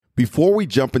Before we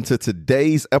jump into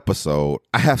today's episode,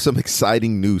 I have some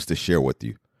exciting news to share with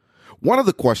you. One of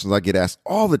the questions I get asked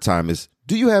all the time is,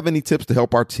 do you have any tips to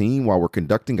help our team while we're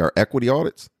conducting our equity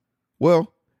audits?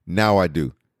 Well, now I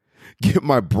do. Get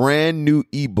my brand new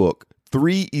ebook,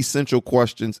 3 Essential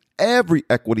Questions Every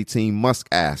Equity Team Must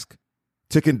Ask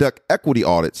to Conduct Equity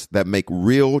Audits That Make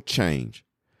Real Change.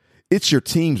 It's your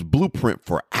team's blueprint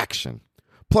for action.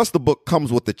 Plus, the book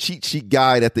comes with a cheat sheet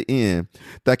guide at the end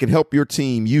that can help your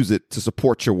team use it to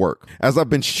support your work. As I've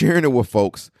been sharing it with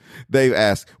folks, they've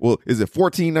asked, well, is it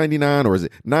 $14.99 or is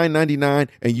it $9.99?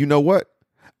 And you know what?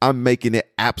 I'm making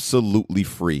it absolutely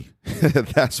free.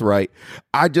 That's right.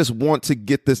 I just want to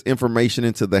get this information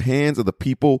into the hands of the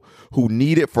people who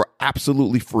need it for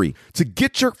absolutely free. To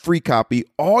get your free copy,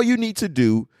 all you need to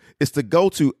do is to go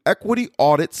to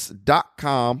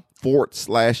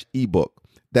equityaudits.com/ebook.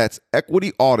 That's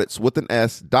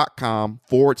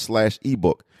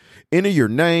equityaudits.com/ebook. Enter your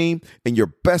name and your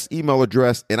best email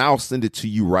address, and I'll send it to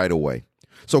you right away.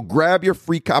 So grab your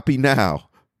free copy now.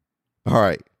 All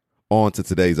right, on to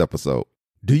today's episode.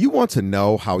 Do you want to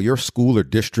know how your school or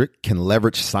district can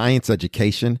leverage science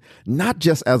education, not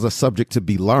just as a subject to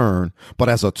be learned, but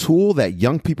as a tool that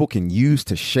young people can use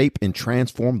to shape and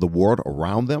transform the world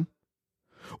around them?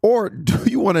 Or do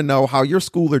you want to know how your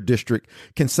school or district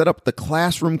can set up the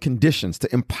classroom conditions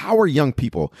to empower young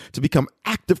people to become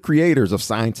active creators of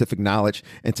scientific knowledge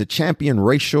and to champion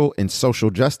racial and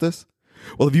social justice?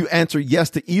 Well, if you answer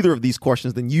yes to either of these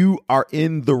questions, then you are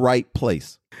in the right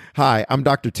place. Hi, I'm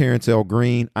Dr. Terrence L.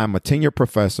 Green. I'm a tenured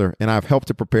professor, and I've helped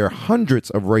to prepare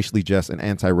hundreds of racially just and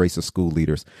anti-racist school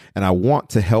leaders, and I want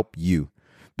to help you.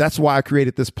 That's why I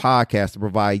created this podcast to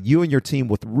provide you and your team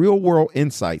with real-world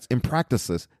insights and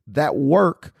practices that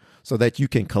work so that you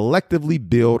can collectively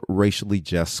build racially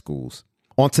just schools.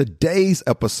 On today's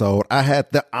episode, I had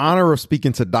the honor of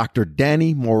speaking to Dr.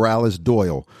 Danny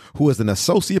Morales-Doyle, who is an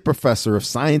associate professor of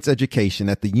science education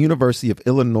at the University of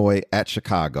Illinois at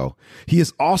Chicago. He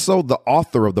is also the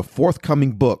author of the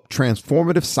forthcoming book,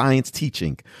 Transformative Science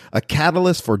Teaching, A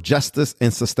Catalyst for Justice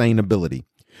and Sustainability.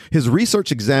 His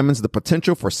research examines the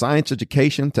potential for science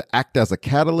education to act as a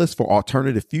catalyst for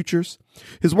alternative futures.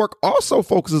 His work also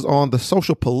focuses on the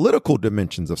social political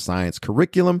dimensions of science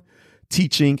curriculum,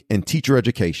 teaching, and teacher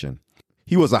education.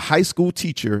 He was a high school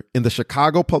teacher in the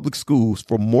Chicago public schools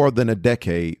for more than a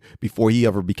decade before he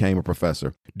ever became a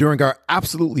professor. During our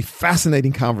absolutely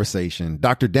fascinating conversation,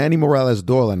 Dr. Danny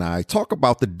Morales-Doyle and I talk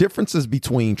about the differences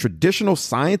between traditional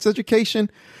science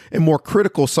education and more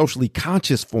critical, socially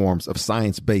conscious forms of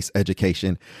science-based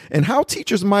education, and how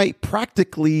teachers might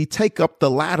practically take up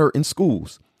the latter in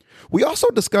schools. We also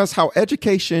discuss how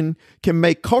education can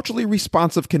make culturally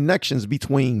responsive connections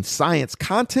between science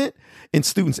content and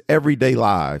students' everyday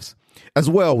lives. As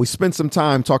well, we spend some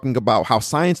time talking about how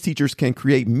science teachers can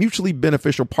create mutually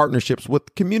beneficial partnerships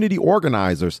with community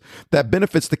organizers that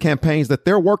benefits the campaigns that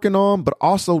they're working on, but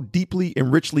also deeply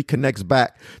and richly connects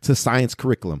back to science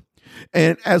curriculum.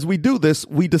 And as we do this,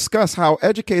 we discuss how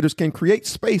educators can create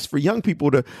space for young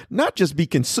people to not just be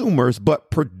consumers,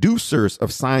 but producers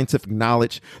of scientific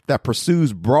knowledge that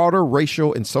pursues broader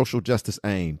racial and social justice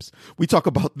aims. We talk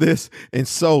about this and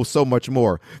so much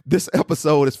more. This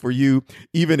episode is for you,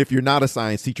 even if you're not a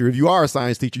science teacher. If you are a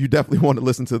science teacher, you definitely want to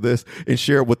listen to this and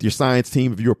share it with your science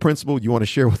team. If you're a principal, you want to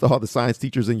share with all the science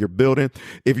teachers in your building.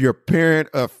 If you're a parent,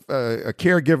 a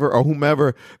caregiver, or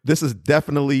whomever, this is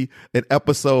definitely an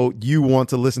episode you want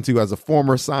to listen to as a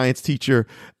former science teacher.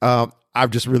 I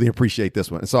just really appreciate this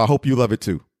one. So I hope you love it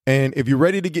too. And if you're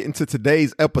ready to get into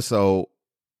today's episode,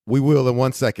 we will in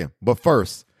 1 second. But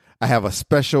first, I have a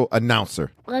special announcer.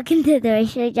 Welcome to the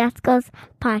Racially Just Schools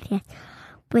podcast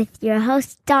with your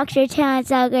host, Dr.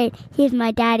 Terrence L. Green. He's my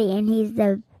daddy, and he's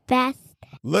the best.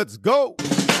 Let's go. You're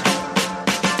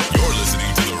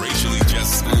listening to the Racially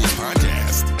Just Schools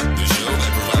podcast, the show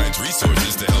that provides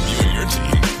resources to help you and your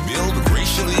team build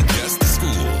racially just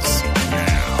schools.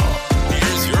 Now,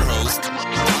 here's your host,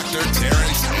 Dr.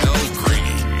 Terrence L.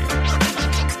 Green.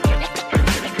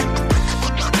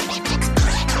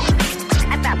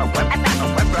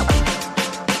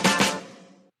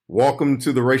 Welcome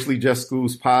to the Racially Just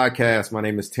Schools podcast. My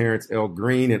name is Terrence L.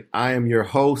 Green, and I am your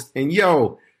host. And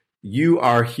you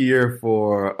are here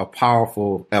for a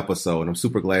powerful episode. And I'm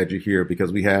super glad you're here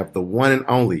because we have the one and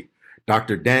only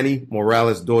Dr. Danny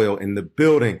Morales-Doyle in the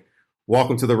building.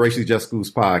 Welcome to the Racially Just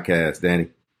Schools podcast, Danny.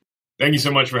 Thank you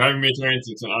so much for having me, Terrence.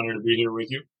 It's an honor to be here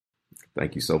with you.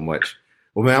 Thank you so much.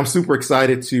 Well, man, I'm super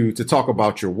excited to talk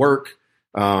about your work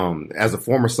as a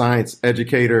former science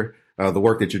educator. the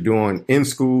work that you're doing in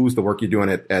schools, the work you're doing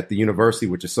at the university,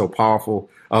 which is so powerful.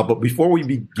 But before we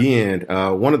begin,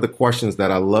 one of the questions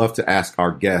that I love to ask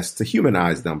our guests to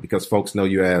humanize them, because folks know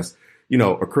you as,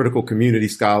 a critical community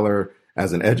scholar,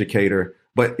 as an educator.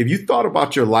 But if you thought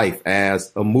about your life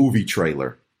as a movie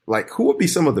trailer, like who would be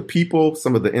some of the people,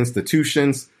 some of the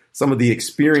institutions, some of the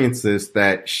experiences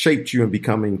that shaped you in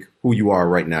becoming who you are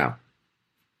right now?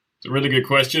 It's a really good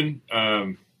question.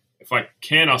 If I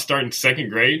can, I'll start in second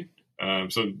grade.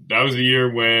 So that was the year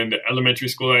when the elementary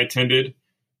school I attended,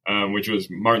 which was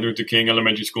Martin Luther King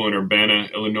Elementary School in Urbana,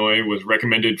 Illinois, was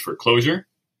recommended for closure.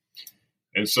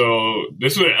 And so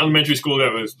this was an elementary school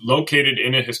that was located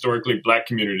in a historically Black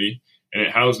community, and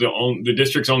it housed the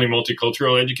district's only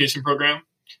multicultural education program.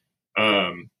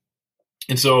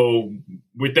 And so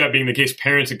with that being the case,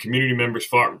 parents and community members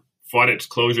fought its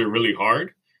closure really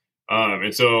hard.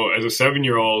 And so as a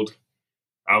 7-year-old,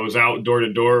 I was out door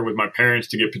to door with my parents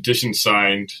to get petitions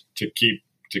signed to keep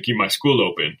my school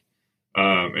open.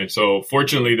 And so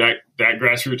fortunately that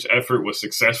grassroots effort was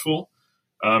successful.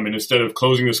 And instead of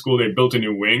closing the school, they built a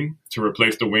new wing to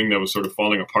replace the wing that was sort of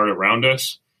falling apart around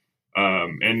us.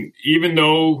 And even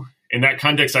though in that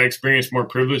context, I experienced more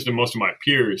privilege than most of my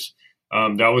peers,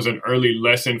 that was an early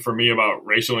lesson for me about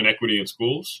racial inequity in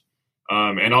schools,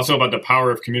 and also about the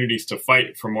power of communities to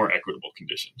fight for more equitable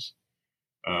conditions.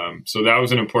 So that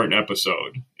was an important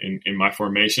episode in my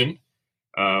formation.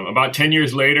 About 10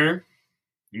 years later,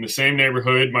 in the same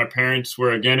neighborhood, my parents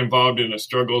were again involved in a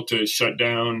struggle to shut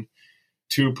down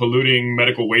 2 polluting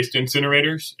medical waste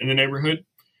incinerators in the neighborhood.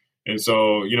 And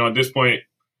so, at this point,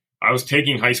 I was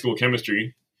taking high school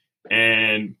chemistry,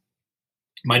 and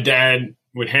my dad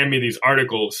would hand me these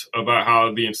articles about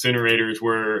how the incinerators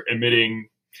were emitting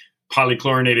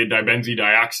polychlorinated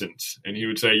dibenzodioxins. And he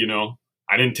would say,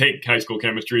 I didn't take high school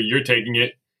chemistry. You're taking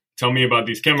it. Tell me about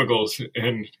these chemicals.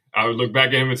 And I would look back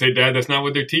at him and say, Dad, that's not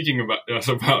what they're teaching us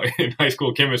about in high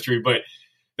school chemistry. But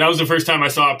that was the first time I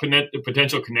saw a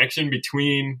potential connection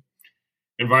between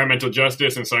environmental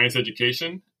justice and science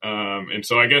education. And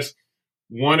so I guess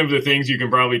one of the things you can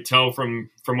probably tell from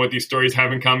what these stories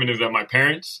have in common is that my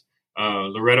parents,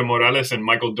 Loretta Morales and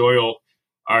Michael Doyle,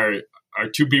 are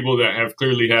 2 people that have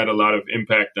clearly had a lot of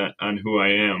impact on who I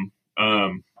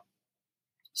am.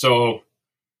 So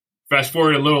fast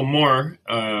forward a little more,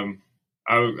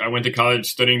 I went to college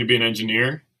studying to be an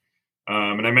engineer.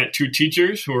 And I met 2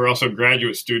 teachers who were also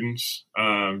graduate students,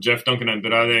 Jeff Duncan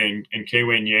Andrade and Kei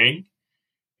Wen Yang.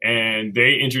 And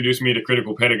they introduced me to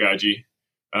critical pedagogy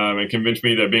and convinced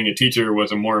me that being a teacher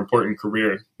was a more important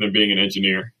career than being an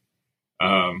engineer.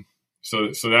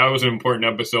 So that was an important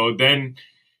episode. Then,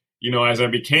 as I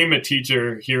became a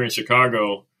teacher here in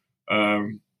Chicago,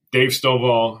 Dave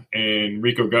Stovall and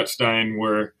Rico Gutstein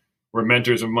were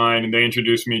mentors of mine, and they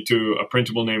introduced me to a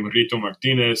principal named Rito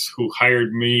Martinez, who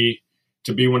hired me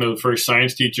to be one of the first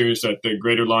science teachers at the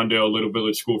Greater Lawndale Little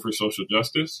Village School for Social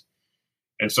Justice.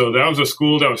 And so that was a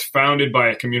school that was founded by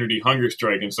a community hunger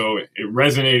strike. And so it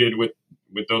resonated with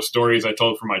those stories I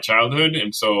told from my childhood.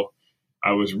 And so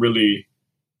I was really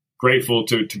grateful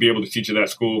to be able to teach at that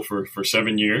school for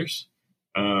 7 years.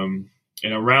 And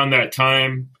around that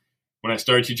time, when I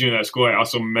started teaching at that school, I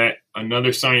also met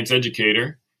another science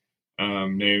educator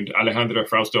named Alejandra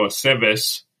Frausto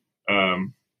Aceves.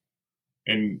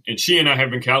 And she and I have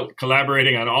been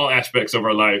collaborating on all aspects of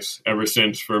our lives ever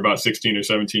since for about 16 or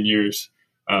 17 years.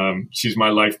 She's my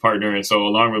life partner. And so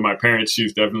along with my parents,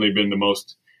 she's definitely been the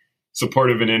most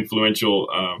supportive and influential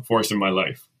force in my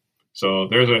life. So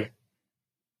there's a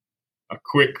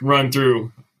quick run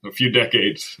through a few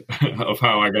decades of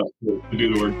how I got to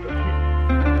do the work.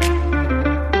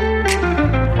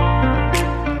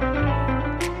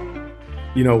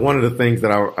 One of the things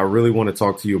that I really want to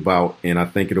talk to you about, and I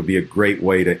think it'll be a great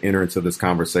way to enter into this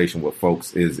conversation with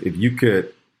folks, is if you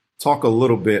could talk a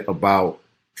little bit about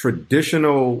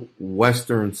traditional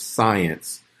Western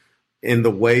science in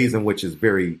the ways in which it's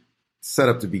very set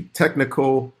up to be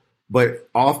technical, but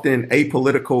often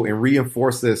apolitical and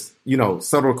reinforces,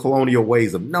 subtle colonial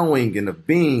ways of knowing and of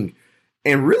being,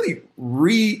 and really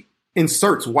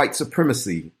reinserts white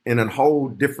supremacy in a whole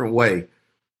different way.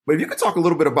 But if you could talk a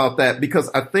little bit about that, because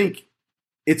I think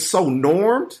it's so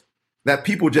normed that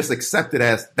people just accept it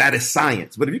as that is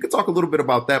science. But if you could talk a little bit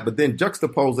about that, but then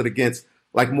juxtapose it against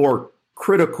like more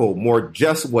critical, more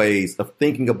just ways of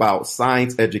thinking about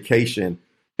science education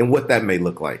and what that may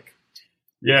look like.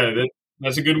 Yeah,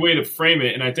 that's a good way to frame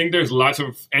it. And I think there's lots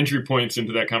of entry points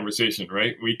into that conversation,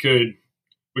 right? We could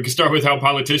start with how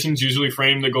politicians usually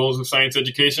frame the goals of science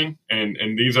education. And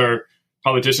these are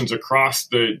politicians across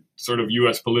the sort of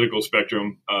U.S. political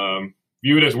spectrum.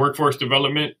 view it as a workforce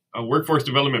development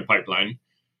pipeline,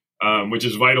 which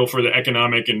is vital for the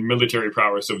economic and military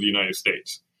prowess of the United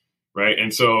States, right?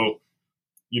 And so,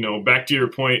 back to your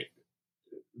point,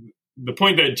 the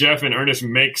point that Jeff and Ernest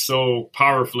make so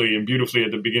powerfully and beautifully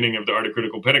at the beginning of the Art of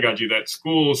Critical Pedagogy, that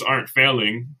schools aren't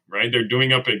failing, right? They're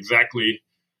doing exactly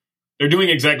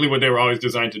what they were always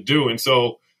designed to do. And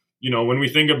so, when we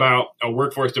think about a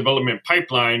workforce development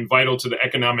pipeline vital to the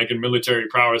economic and military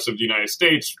prowess of the United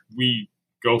States, we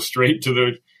go straight to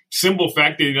the simple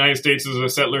fact that the United States is a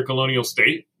settler colonial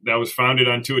state that was founded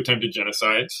on 2 attempted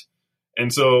genocides.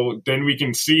 And so then we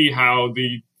can see how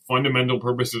the fundamental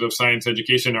purposes of science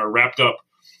education are wrapped up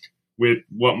with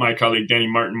what my colleague Danny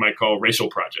Martin might call racial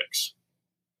projects,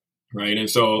 right? And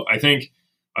so I think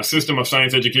a system of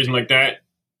science education like that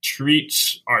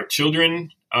treats our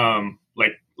children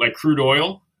like crude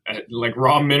oil, like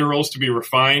raw minerals to be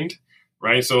refined,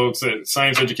 right? So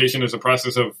science education is a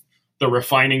process of the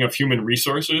refining of human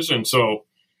resources. And so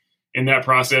in that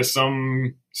process,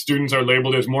 some students are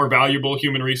labeled as more valuable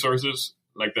human resources,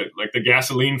 like the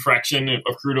gasoline fraction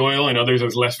of crude oil, and others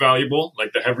as less valuable,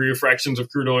 like the heavier fractions of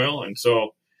crude oil. And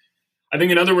so I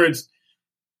think, in other words,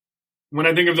 when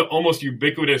I think of the almost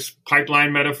ubiquitous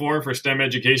pipeline metaphor for STEM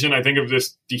education, I think of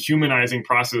this dehumanizing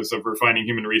process of refining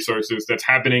human resources that's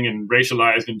happening in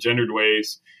racialized and gendered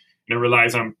ways. And it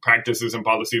relies on practices and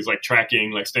policies like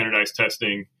tracking, like standardized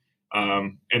testing,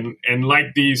 and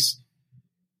like these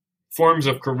forms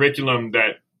of curriculum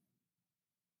that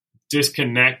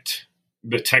disconnect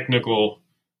the technical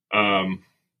from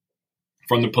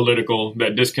the political,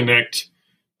 that disconnect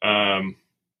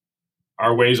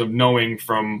our ways of knowing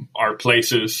from our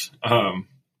places, and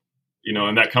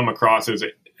that come across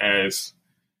as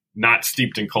not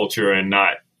steeped in culture and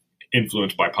not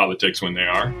influenced by politics when they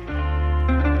are.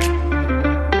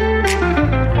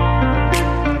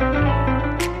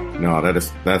 No,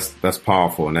 that's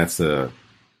powerful, and that's a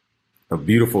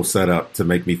beautiful setup to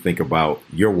make me think about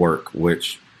your work,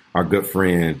 which our good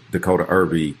friend Dakota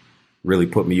Irby really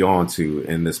put me on to,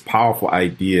 and this powerful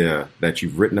idea that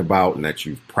you've written about and that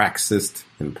you've practiced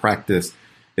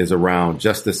is around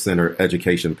justice-centered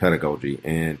education pedagogy.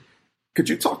 And could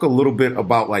you talk a little bit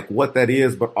about like what that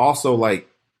is, but also like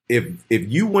if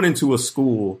you went into a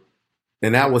school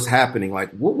and that was happening, like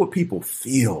what would people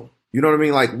feel? You know what I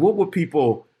mean? Like what would be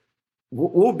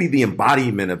the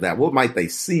embodiment of that? What might they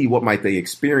see? What might they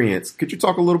experience? Could you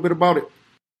talk a little bit about it?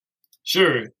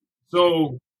 Sure.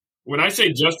 So when I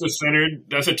say justice-centered,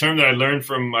 that's a term that I learned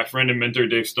from my friend and mentor,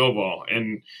 Dave Stovall.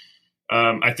 And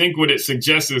I think what it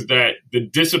suggests is that the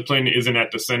discipline isn't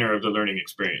at the center of the learning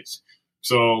experience.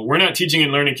 So we're not teaching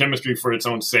and learning chemistry for its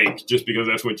own sake, just because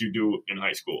that's what you do in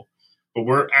high school. But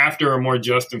we're after a more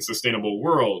just and sustainable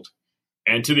world.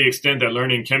 And to the extent that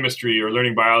learning chemistry or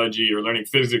learning biology or learning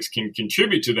physics can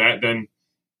contribute to that, then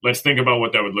let's think about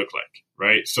what that would look like,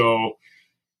 right? So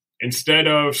instead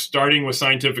of starting with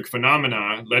scientific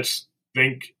phenomena, let's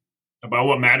think about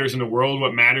what matters in the world,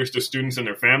 what matters to students and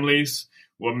their families,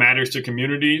 what matters to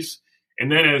communities.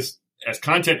 And then as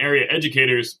content area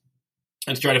educators,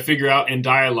 let's try to figure out in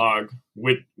dialogue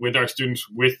with our students,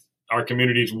 with our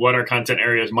communities, what our content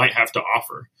areas might have to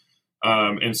offer.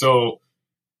 And so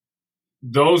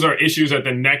those are issues at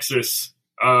the nexus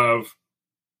of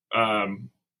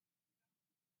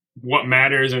what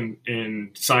matters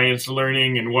in science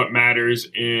learning and what matters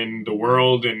in the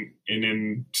world and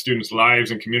in students' lives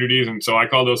and communities. And so I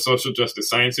call those social justice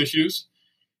science issues.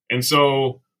 And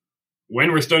so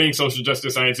when we're studying social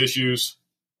justice science issues,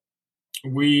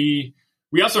 we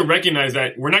also recognize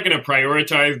that we're not going to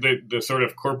prioritize the sort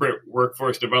of corporate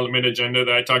workforce development agenda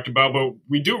that I talked about, but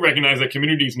we do recognize that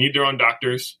communities need their own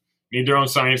doctors, need their own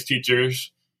science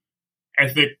teachers,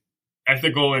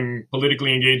 ethical and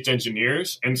politically engaged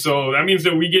engineers. And so that means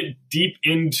that we get deep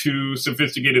into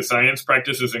sophisticated science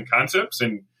practices and concepts,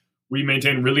 and we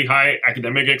maintain really high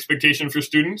academic expectation for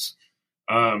students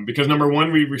because, number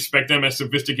one, we respect them as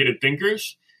sophisticated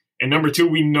thinkers. And number two,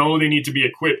 we know they need to be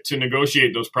equipped to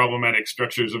negotiate those problematic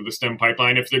structures of the STEM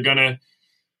pipeline if they're going to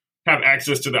have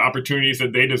access to the opportunities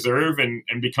that they deserve and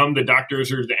become the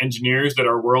doctors or the engineers that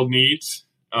our world needs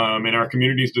and our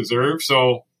communities deserve.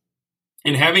 So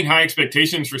in having high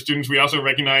expectations for students, we also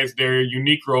recognize their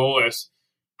unique role as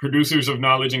producers of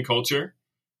knowledge and culture.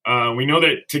 We know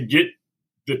that to get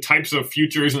the types of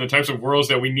futures and the types of worlds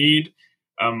that we need,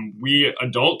 we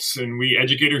adults and we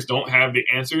educators don't have the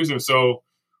answers. And so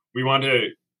we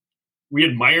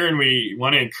admire and we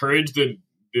want to encourage the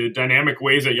dynamic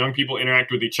ways that young people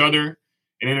interact with each other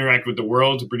and interact with the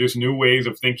world to produce new ways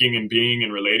of thinking and being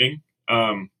and relating.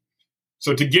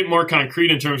 So to get more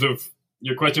concrete in terms of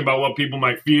your question about what people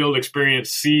might feel, experience,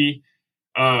 see,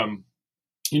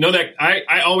 That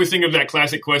I always think of that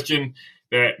classic question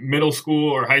that middle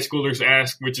school or high schoolers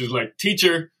ask, which is like,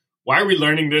 teacher, why are we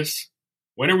learning this?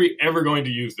 When are we ever going to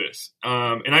use this?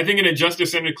 And I think in a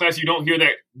justice-centered class, you don't hear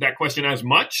that question as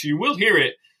much. You will hear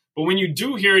it, but when you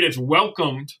do hear it, it's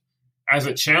welcomed as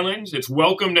a challenge. It's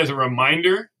welcomed as a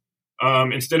reminder,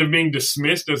 instead of being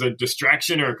dismissed as a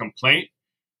distraction or a complaint.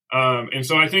 And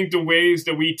so I think the ways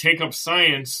that we take up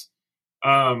science,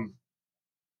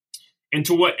 and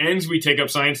to what ends we take up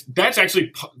science,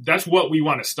 that's what we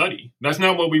want to study. That's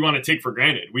not what we want to take for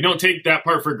granted. We don't take that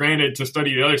part for granted to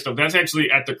study the other stuff. That's actually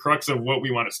at the crux of what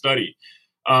we want to study.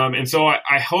 And so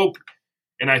I hope,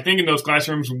 and I think in those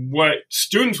classrooms, what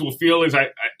students will feel is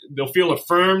they'll feel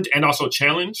affirmed and also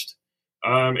challenged.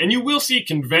 And you will see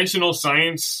conventional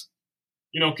science,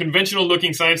 conventional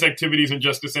looking science activities in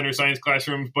justice center science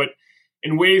classrooms, but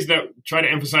in ways that try to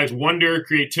emphasize wonder,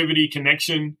 creativity,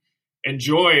 connection, and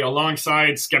joy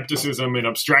alongside skepticism and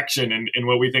abstraction and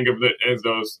what we think of as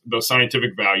those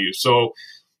scientific values. So,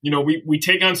 we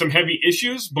take on some heavy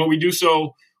issues, but we do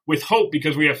so with hope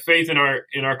because we have faith in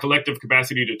our collective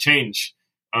capacity to change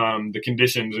the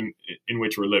conditions in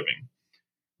which we're living.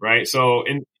 Right. So,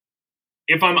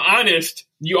 if I'm honest,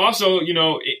 you also,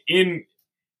 in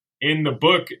the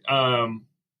book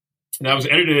that was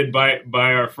edited by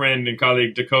our friend and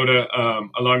colleague Dakota,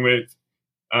 along with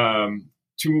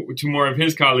two more of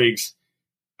his colleagues,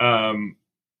 on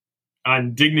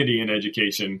dignity in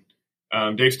education.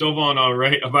 Dave Stovall and all,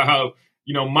 right, about how,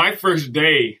 my first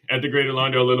day at the Greater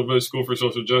Lawndale Little Village School for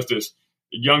Social Justice,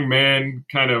 a young man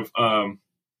kind of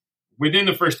within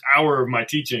the first hour of my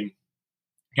teaching,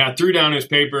 threw down his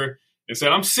paper and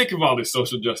said, I'm sick of all this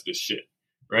social justice shit,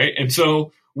 right? And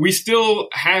so we still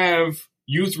have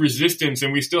youth resistance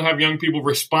and we still have young people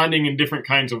responding in different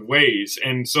kinds of ways.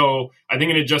 And so I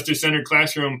think in a justice-centered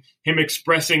classroom, him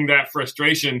expressing that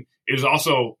frustration is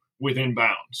also within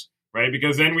bounds, right?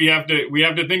 Because then we have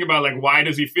to think about, like, why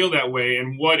does he feel that way?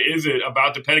 And what is it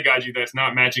about the pedagogy that's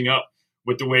not matching up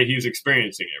with the way he's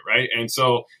experiencing it, right? And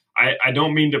so I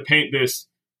don't mean to paint this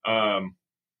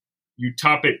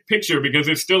utopic picture because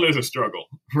it still is a struggle,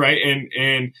 right?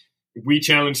 And we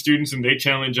challenge students and they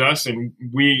challenge us and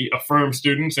we affirm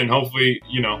students and hopefully,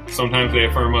 sometimes they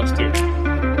affirm us too.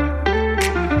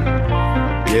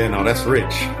 Yeah, no, that's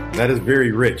rich. That is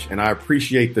very rich. And I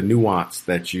appreciate the nuance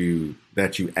that you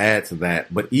add to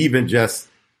that. But even just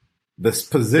this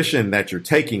position that you're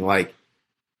taking, like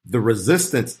the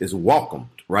resistance is welcomed,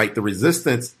 right? The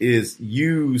resistance is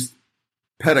used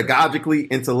pedagogically,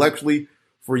 intellectually,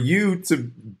 for you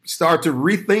to start to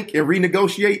rethink and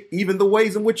renegotiate even the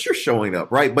ways in which you're showing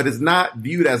up, right? But it's not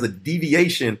viewed as a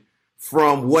deviation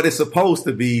from what it's supposed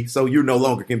to be, so you no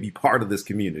longer can be part of this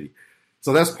community.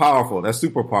 So that's powerful. That's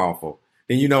super powerful.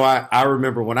 And, I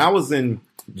remember when I was in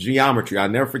geometry, I'll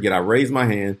never forget, I raised my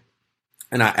hand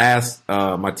and I asked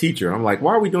my teacher, I'm like,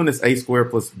 why are we doing this a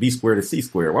squared plus b squared is c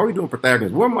squared? Why are we doing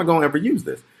Pythagorean? Where am I going to ever use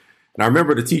this? And I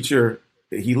remember the teacher,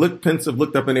 he looked pensive,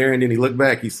 looked up in the air, and then he looked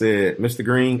back. He said, Mr.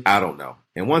 Green, I don't know.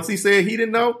 And once he said he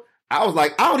didn't know, I was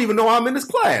like, I don't even know I'm in this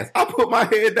class. I put my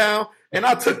head down and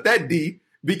I took that D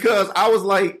because I was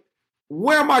like,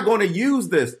 where am I going to use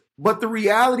this? But the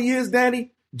reality is,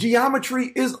 Danny,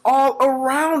 geometry is all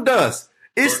around us.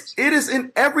 It is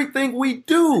in everything we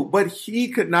do. But he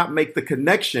could not make the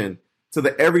connection to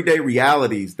the everyday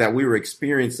realities that we were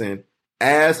experiencing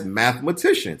as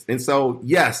mathematicians. And so,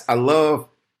 yes, I love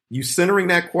you centering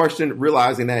that question,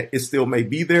 realizing that it still may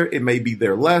be there, it may be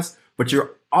there less, but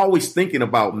you're always thinking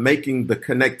about making the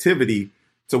connectivity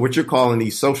to what you're calling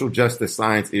these social justice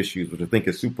science issues, which I think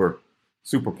is super,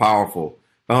 super powerful.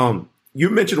 You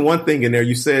mentioned one thing in there.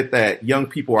 You said that young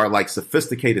people are like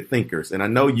sophisticated thinkers. And I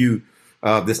know you,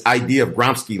 this idea of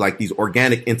Gramsci, like these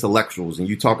organic intellectuals, and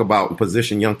you talk about and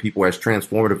position young people as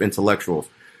transformative intellectuals.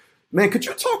 Man, could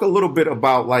you talk a little bit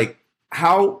about like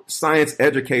how science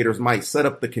educators might set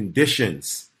up the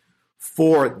conditions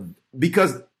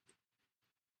because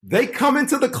they come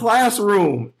into the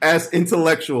classroom as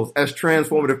intellectuals, as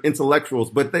transformative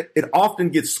intellectuals, but it often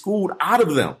gets schooled out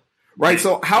of them, right?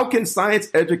 So how can science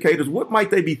educators, what might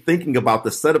they be thinking about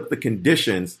to set up the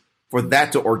conditions for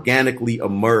that to organically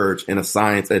emerge in a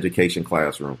science education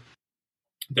classroom?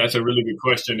 That's a really good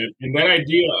question. And that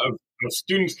idea of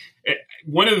students,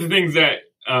 one of the things that,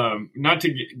 not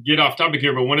to get off topic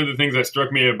here, but one of the things that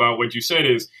struck me about what you said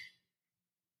is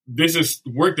this is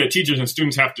work that teachers and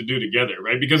students have to do together,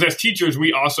 right? Because as teachers,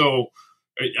 we also,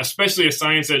 especially as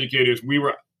science educators, we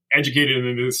were educated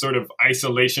in this sort of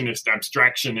isolationist,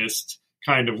 abstractionist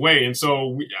kind of way. And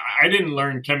so I didn't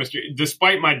learn chemistry,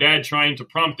 despite my dad trying to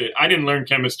prompt it. I didn't learn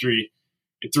chemistry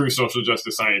through social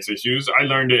justice science issues. I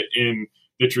learned it in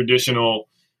the traditional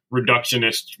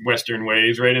reductionist Western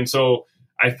ways, right? And so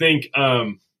I think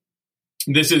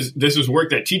this is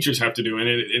work that teachers have to do, and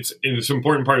it's an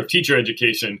important part of teacher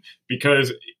education,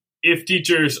 because if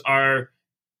teachers are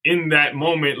in that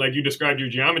moment, like you described your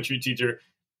geometry teacher,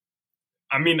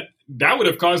 I mean, that would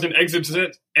have caused an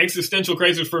existential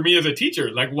crisis for me as a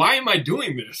teacher. Like, why am I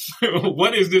doing this?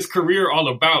 What is this career all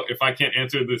about if I can't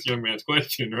answer this young man's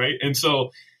question, right? And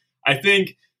so I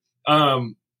think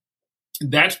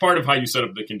that's part of how you set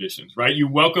up the conditions, right? You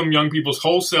welcome young people's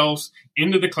whole selves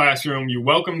into the classroom. You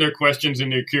welcome their questions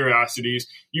and their curiosities.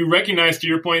 You recognize, to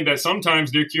your point, that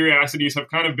sometimes their curiosities have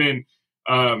kind of been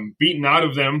beaten out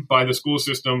of them by the school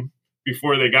system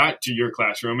before they got to your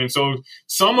classroom. And so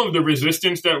some of the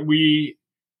resistance that we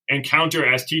encounter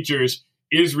as teachers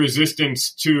is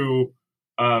resistance to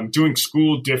doing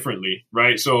school differently,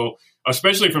 right? So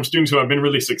especially from students who have been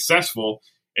really successful,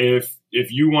 if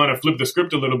you want to flip the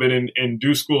script a little bit and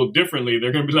do school differently,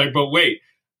 they're going to be like, but wait,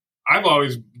 I've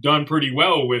always done pretty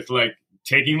well with like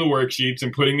taking the worksheets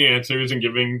and putting the answers and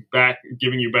giving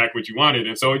you back what you wanted.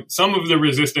 And so some of the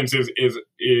resistance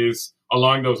is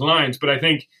along those lines. But I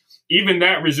think even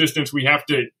that resistance we have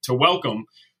to welcome,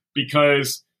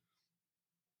 because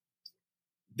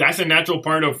that's a natural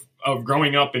part of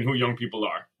growing up and who young people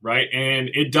are, right? And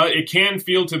it can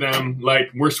feel to them like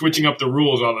we're switching up the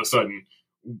rules all of a sudden,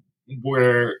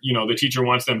 where, you know, the teacher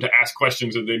wants them to ask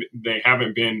questions that they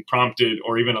haven't been prompted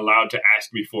or even allowed to ask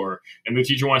before. And the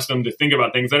teacher wants them to think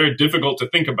about things that are difficult to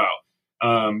think about.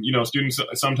 You know, students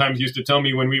sometimes used to tell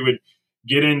me when we would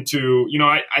get into, you know,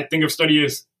 I think of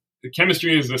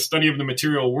chemistry as the study of the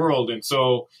material world. And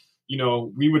so, you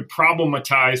know, we would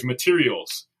problematize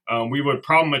materials. We would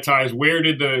problematize, where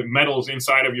did the metals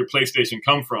inside of your PlayStation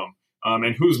come from?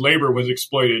 And whose labor was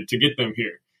exploited to get them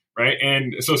here? Right.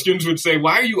 And so students would say,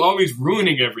 why are you always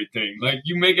ruining everything? Like,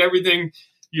 you make everything,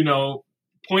 you know,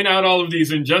 point out all of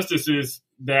these injustices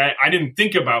that I didn't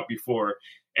think about before.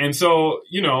 And so,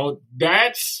 you know,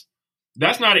 that's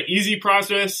not an easy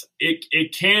process.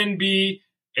 It can be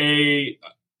a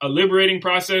liberating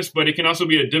process, but it can also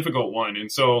be a difficult one.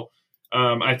 And so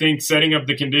I think setting up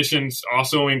the conditions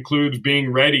also includes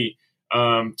being ready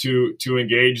to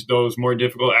engage those more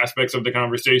difficult aspects of the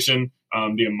conversation,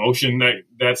 the emotion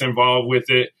that's involved with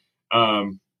it.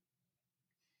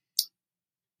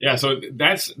 So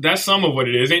that's some of what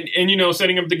it is. And, you know,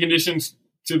 setting up the conditions,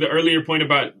 to the earlier point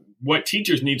about what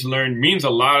teachers need to learn, means a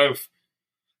lot of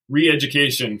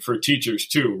re-education for teachers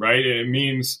too, right? It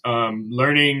means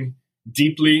learning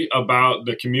deeply about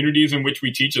the communities in which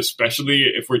we teach, especially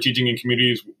if we're teaching in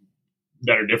communities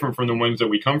that are different from the ones that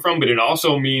we come from. But it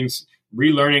also means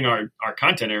relearning our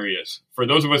content areas. For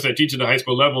those of us that teach at the high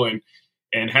school level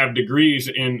and have degrees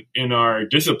in our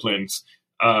disciplines,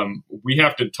 we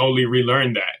have to totally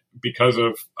relearn that, because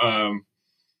of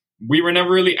we were never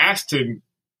really asked to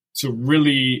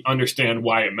really understand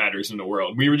why it matters in the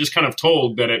world. We were just kind of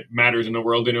told that it matters in the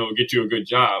world and it will get you a good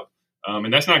job.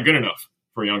 And that's not good enough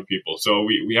for young people. So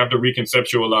we have to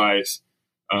reconceptualize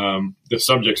the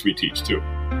subjects we teach too.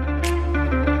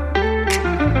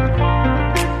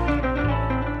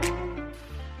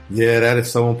 Yeah, that is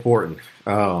so important.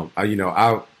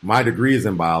 My degree is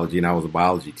in biology, and I was a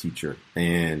biology teacher.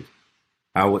 And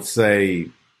I would say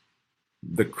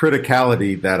the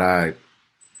criticality that I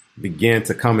began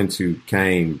to come into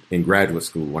came in graduate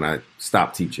school when I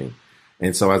stopped teaching.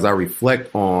 And so as I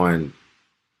reflect on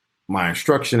my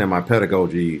instruction and my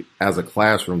pedagogy as a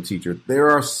classroom teacher,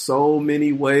 there are so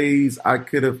many ways I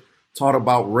could have taught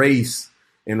about race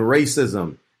and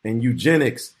racism and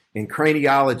eugenics and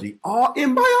craniology, all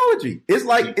in biology. It's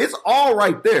like, it's all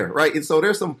right there, right? And so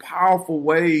there's some powerful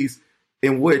ways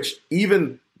in which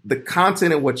even the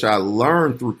content in which I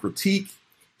learned through critique,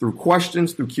 through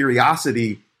questions, through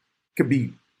curiosity, could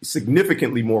be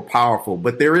significantly more powerful.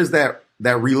 But there is that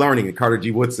relearning. And Carter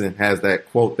G. Woodson has that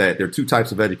quote that there are two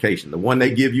types of education, the one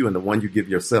they give you and the one you give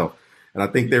yourself. And I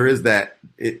think there is that.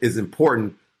 It is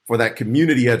important for that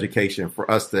community education for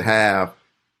us to have,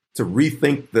 to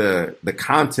rethink the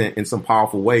content in some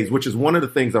powerful ways, which is one of the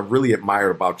things I've really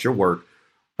admired about your work.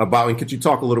 And could you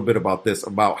talk a little bit about this,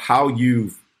 about how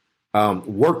you've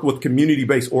worked with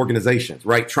community-based organizations,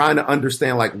 right? Trying to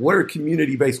understand, like, what are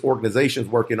community-based organizations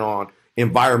working on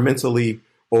environmentally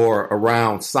or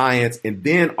around science, and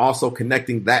then also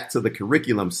connecting that to the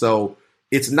curriculum. So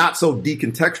it's not so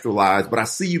decontextualized, but I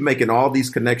see you making all these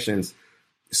connections,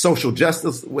 social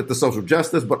justice with the social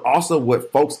justice, but also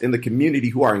with folks in the community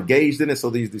who are engaged in it. So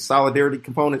these solidarity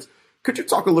components. Could you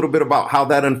talk a little bit about how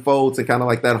that unfolds and kind of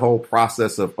like that whole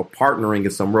process of partnering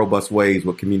in some robust ways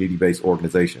with community-based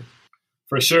organizations?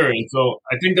 For sure. And so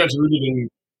I think that's rooted in,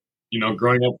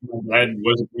 growing up, my dad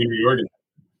was a community organizer.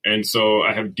 And so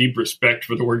I have deep respect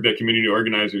for the work that community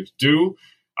organizers do.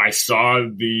 I saw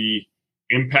the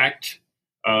impact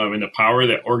and the power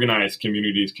that organized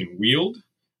communities can wield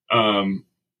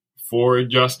for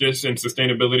justice and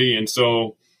sustainability. And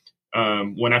so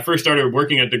when I first started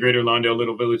working at the Greater Lawndale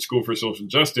Little Village School for Social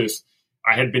Justice,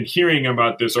 I had been hearing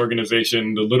about this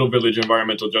organization, the Little Village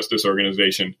Environmental Justice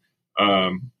Organization,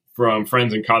 from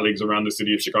friends and colleagues around the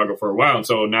city of Chicago for a while. And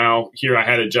so now here I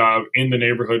had a job in the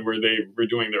neighborhood where they were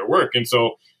doing their work. And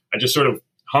so I just sort of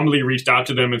humbly reached out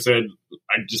to them and said,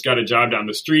 I just got a job down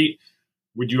the street.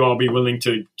 Would you all be willing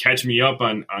to catch me up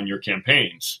on your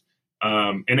campaigns?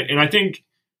 And I think,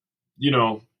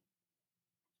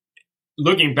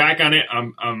 looking back on it,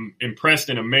 I'm impressed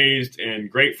and amazed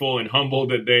and grateful and humbled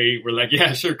that they were like,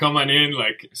 yeah, sure, come on in,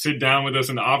 like sit down with us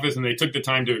in the office. And they took the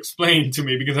time to explain to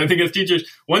me, because I think as teachers,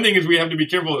 one thing is we have to be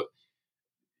careful,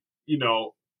 and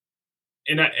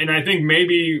I think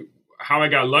maybe how I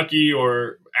got lucky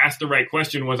or asked the right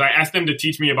question was I asked them to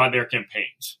teach me about their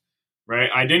campaigns, right?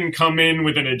 I didn't come in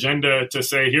with an agenda to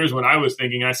say, here's what I was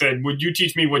thinking. I said, would you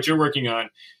teach me what you're working on?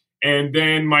 And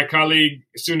then my colleague,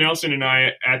 Sue Nelson, and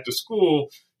I at the school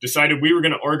decided we were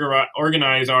going to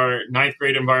organize our 9th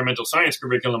grade environmental science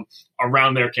curriculum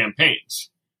around their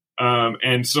campaigns.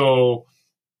 And so,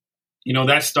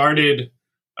 that started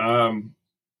a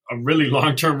really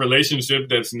long-term relationship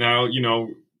that's now,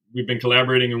 we've been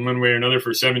collaborating in one way or another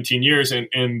for 17 years.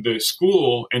 And the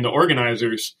school and the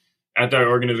organizers at that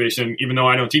organization, even though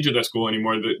I don't teach at that school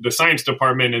anymore, the science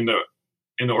department and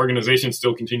the organization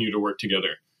still continue to work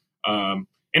together.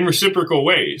 In reciprocal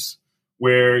ways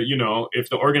where, if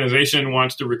the organization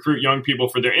wants to recruit young people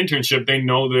for their internship, they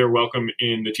know they're welcome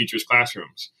in the teachers'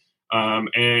 classrooms.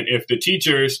 And if the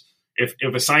teachers, if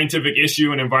a scientific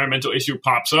issue, an environmental issue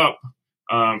pops up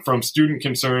from student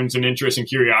concerns and interests and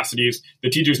curiosities,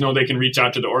 the teachers know they can reach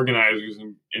out to the organizers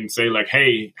and say like,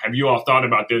 hey, have you all thought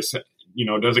about this?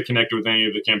 Does it connect with any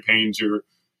of the campaigns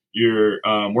you're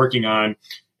working on?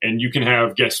 And you can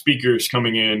have guest speakers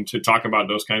coming in to talk about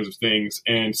those kinds of things.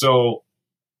 And so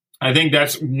I think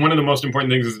that's one of the most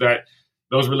important things, is that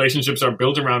those relationships are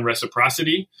built around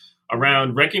reciprocity,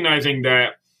 around recognizing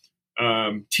that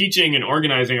teaching and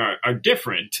organizing are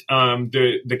different.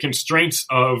 The constraints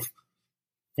of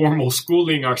formal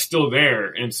schooling are still there.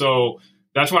 And so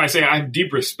that's why I say I have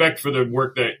deep respect for the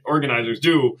work that organizers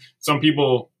do. Some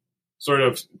people sort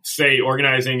of say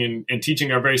organizing and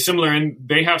teaching are very similar, and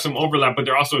they have some overlap, but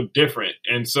they're also different.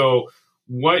 And so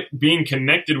what being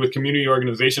connected with community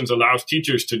organizations allows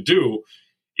teachers to do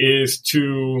is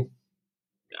to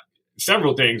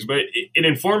several things, but it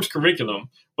informs curriculum,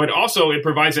 but also it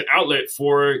provides an outlet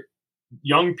for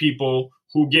young people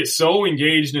who get so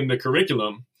engaged in the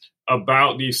curriculum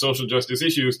about these social justice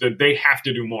issues that they have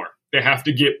to do more. They have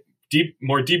to get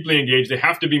more deeply engaged. They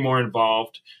have to be more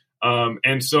involved.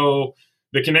 And so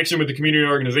the connection with the community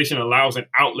organization allows an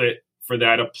outlet for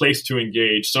that, a place to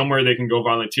engage, somewhere they can go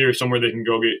volunteer, somewhere they can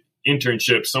go get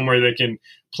internships, somewhere they can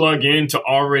plug into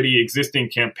already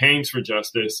existing campaigns for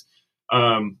justice.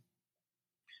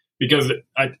 Because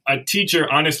a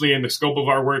teacher, honestly, in the scope of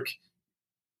our work,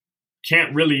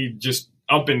 can't really just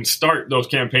up and start those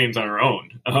campaigns on our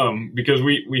own, because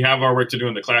we have our work to do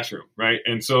in the classroom, right?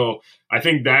 And so I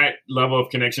think that level of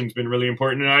connection has been really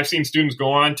important. And I've seen students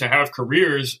go on to have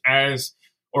careers as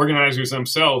organizers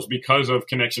themselves because of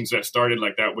connections that started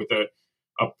like that with a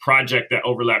project that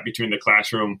overlapped between the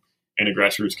classroom and a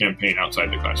grassroots campaign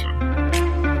outside the classroom.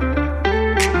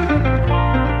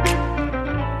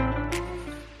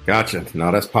 Gotcha.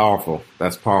 No, that's powerful.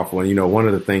 That's powerful. And, one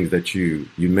of the things that you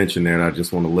mentioned there, and I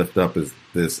just want to lift up, is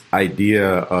this idea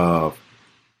of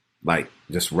like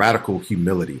just radical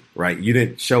humility, right? You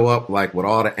didn't show up like with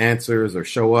all the answers or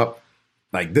show up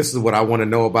like, this is what I want to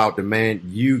know about the man.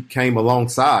 You came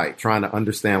alongside trying to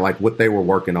understand like what they were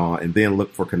working on and then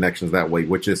look for connections that way,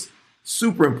 which is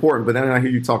super important. But then I hear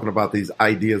you talking about these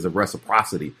ideas of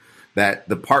reciprocity, that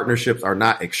the partnerships are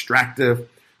not extractive.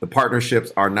 The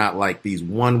partnerships are not like these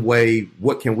one way,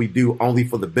 what can we do only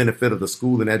for the benefit of the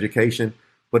school and education?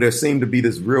 But there seemed to be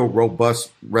this real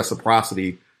robust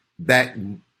reciprocity that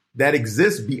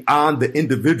exists beyond the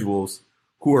individuals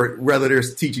who are, whether they're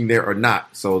teaching there or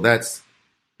not. So that's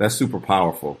super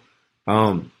powerful.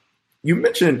 You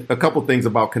mentioned a couple things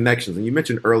about connections, and you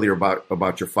mentioned earlier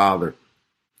about your father,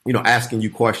 asking you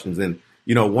questions. And,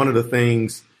 one of the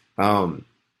things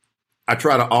I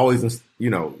try to always,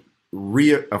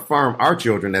 reaffirm our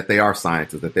children that they are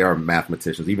scientists, that they are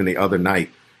mathematicians. Even the other night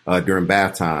during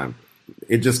bath time,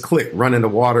 it just clicked, run in the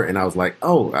water. And I was like,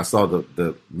 oh, I saw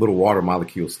the little water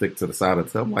molecule stick to the side of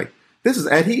the tub. I'm like, this is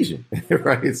adhesion,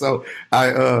 right? So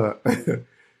I was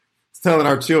telling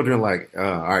our children, like, all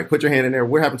right, put your hand in there.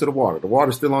 What happened to the water? The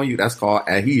water's still on you. That's called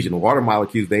adhesion. The water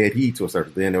molecules, they adhere to a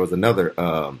certain thing. There was another,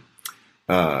 then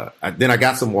I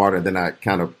got some water, and then I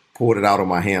kind of pulled it out on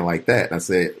my hand like that. And I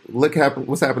said, look,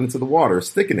 what's happening to the water? It's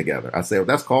sticking together. I said, well,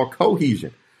 that's called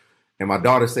cohesion. And my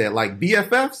daughter said, like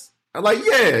BFFs? I'm like,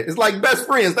 yeah, it's like best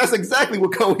friends. That's exactly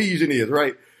what cohesion is,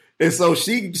 right? And so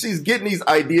she's getting these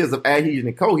ideas of adhesion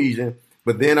and cohesion.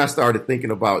 But then I started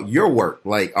thinking about your work.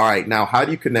 Like, all right, now how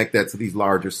do you connect that to these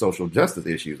larger social justice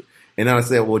issues? And then I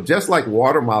said, well, just like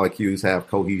water molecules have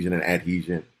cohesion and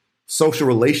adhesion, social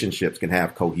relationships can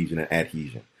have cohesion and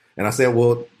adhesion. And I said,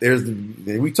 well,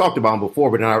 we talked about them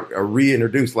before, but then I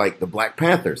reintroduced like the Black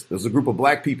Panthers. There's a group of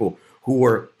Black people who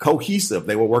were cohesive.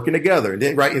 They were working together. And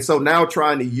then, right. And so now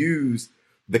trying to use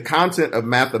the content of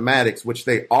mathematics, which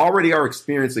they already are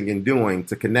experiencing and doing,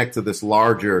 to connect to this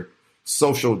larger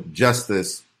social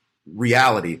justice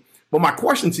reality. But my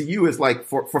question to you is, like,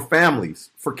 for families,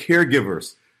 for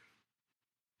caregivers,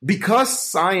 because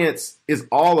science is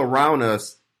all around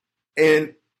us,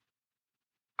 and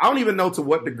I don't even know to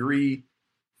what degree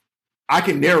I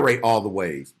can narrate all the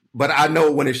ways, but I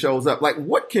know when it shows up. Like,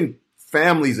 what can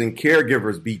families and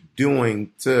caregivers be doing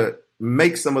to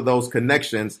make some of those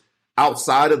connections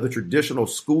outside of the traditional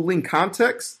schooling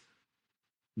context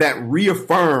that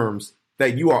reaffirms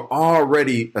that you are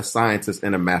already a scientist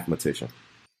and a mathematician?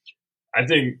 I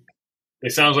think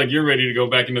it sounds like you're ready to go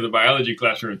back into the biology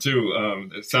classroom too.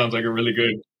 It sounds like a really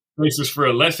good basis for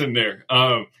a lesson there.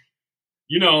 I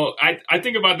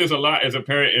think about this a lot as a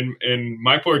parent, and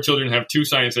my poor children have 2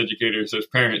 science educators as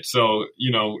parents. So,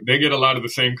 they get a lot of the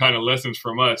same kind of lessons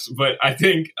from us. But I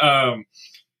think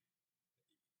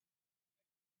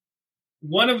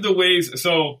one of the ways,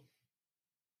 so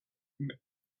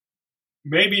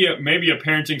maybe a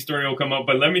parenting story will come up,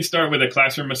 but let me start with a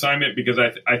classroom assignment, because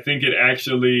I think it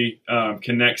actually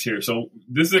connects here. So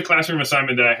this is a classroom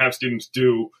assignment that I have students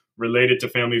do related to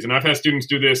families. And I've had students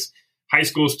do this, high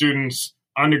school students,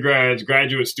 undergrads,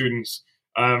 graduate students,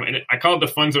 and I call it the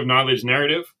Funds of Knowledge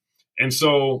narrative. And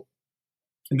so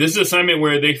this is an assignment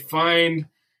where I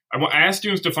ask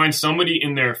students to find somebody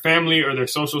in their family or their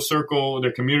social circle,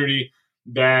 their community,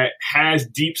 that has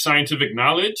deep scientific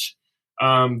knowledge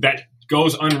that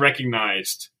goes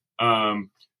unrecognized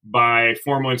by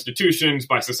formal institutions,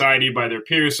 by society, by their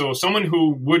peers. So someone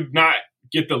who would not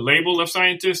get the label of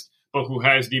scientist, but who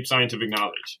has deep scientific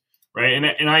knowledge. Right.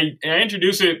 And I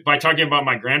introduce it by talking about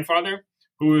my grandfather,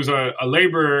 who was a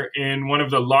laborer in one of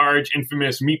the large,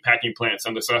 infamous meatpacking plants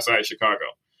on the south side of Chicago.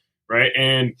 Right.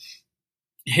 And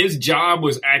his job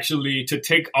was actually to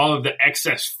take all of the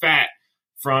excess fat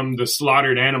from the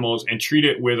slaughtered animals and treat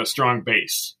it with a strong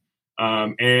base.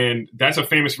 And that's a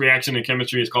famous reaction in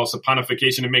chemistry. It's called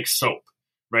saponification. It makes soap.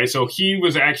 Right. So he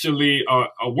was actually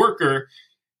a worker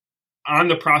on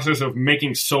the process of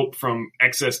making soap from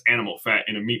excess animal fat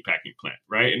in a meatpacking plant,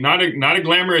 right? Not a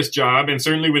glamorous job, and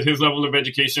certainly with his level of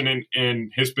education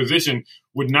and his position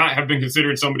would not have been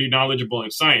considered somebody knowledgeable in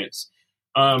science.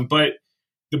 But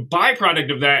the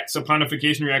byproduct of that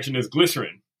saponification reaction is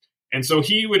glycerin. And so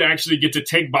he would actually get to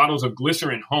take bottles of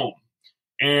glycerin home.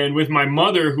 And with my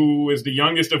mother, who is the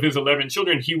youngest of his 11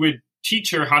 children, he would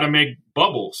teach her how to make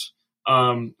bubbles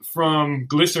from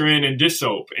glycerin and dish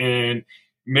soap, and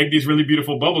make these really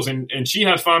beautiful bubbles. And she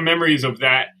has fond memories of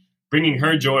that, bringing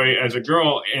her joy as a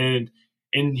girl. And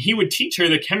he would teach her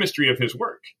the chemistry of his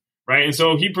work, right? And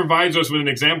so he provides us with an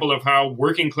example of how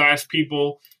working class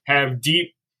people have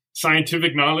deep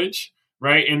scientific knowledge,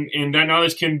 right? And that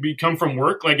knowledge can come from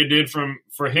work, like it did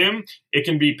for him. It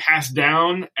can be passed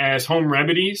down as home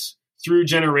remedies through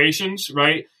generations,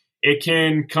 right? It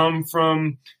can come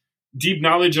from deep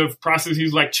knowledge of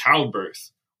processes like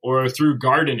childbirth or through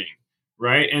gardening.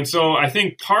 Right. And so I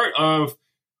think part of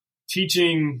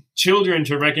teaching children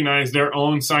to recognize their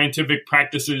own scientific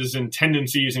practices and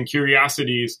tendencies and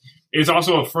curiosities is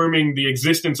also affirming the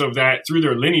existence of that through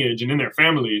their lineage and in their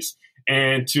families,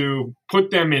 and to put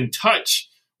them in touch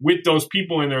with those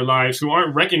people in their lives who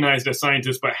aren't recognized as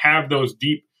scientists, but have those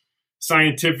deep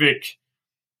scientific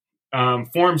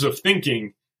forms of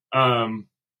thinking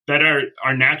that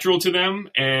are natural to them,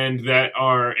 and that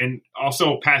are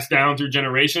also passed down through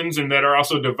generations, and that are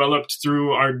also developed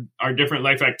through our different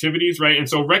life activities, right? And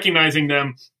so recognizing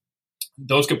them,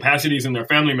 those capacities in their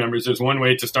family members, is one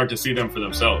way to start to see them for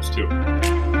themselves too.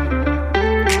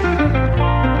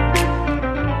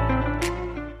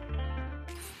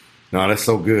 No, that's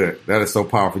so good. That is so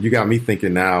powerful. You got me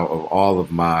thinking now of all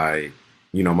of my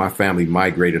my family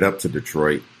migrated up to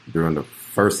Detroit during the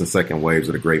first and second waves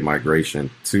of the Great Migration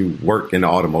to work in the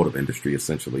automotive industry,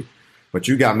 essentially. But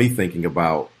you got me thinking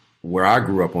about where I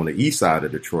grew up on the east side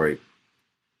of Detroit.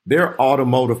 There are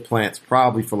automotive plants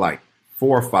probably for like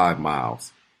 4 or 5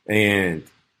 miles. And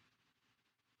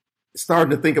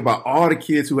starting to think about all the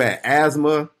kids who had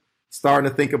asthma, starting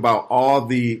to think about all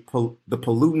the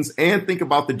pollutants, and think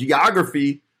about the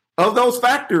geography of those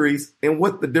factories and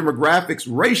what the demographics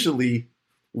racially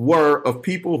were of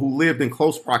people who lived in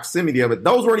close proximity of it.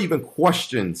 Those weren't even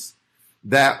questions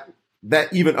that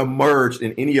even emerged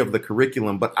in any of the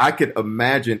curriculum. But I could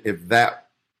imagine if that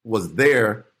was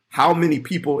there, how many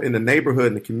people in the neighborhood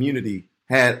and the community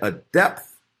had a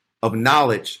depth of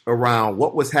knowledge around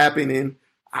what was happening,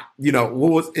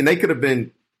 and they could have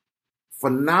been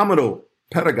phenomenal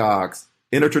pedagogues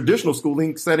in a traditional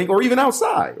schooling setting or even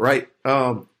outside, right?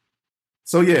 That's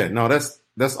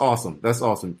awesome. That's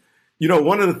awesome.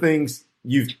 One of the things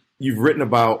you've written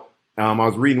about, I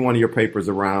was reading one of your papers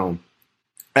around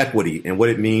equity and what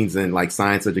it means in like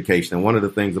science education. And one of the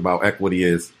things about equity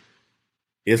is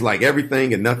it's like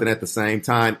everything and nothing at the same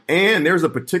time. And there's a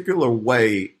particular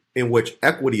way in which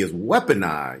equity is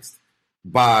weaponized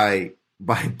by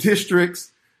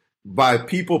districts, by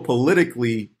people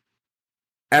politically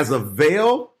as a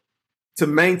veil to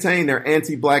maintain their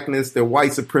anti-blackness, their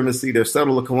white supremacy, their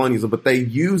settler colonialism, but they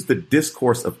use the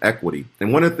discourse of equity.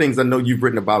 And one of the things I know you've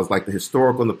written about is like the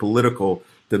historical and the political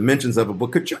dimensions of it.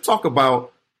 But could you talk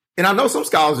about, and I know some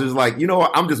scholars are like,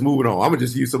 what, I'm just moving on. I'm gonna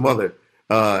just use some other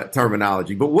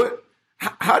terminology. But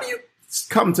how do you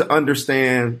come to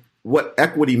understand what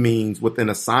equity means within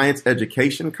a science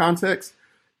education context?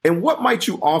 And what might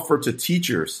you offer to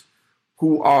teachers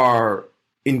who are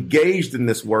engaged in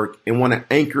this work and want to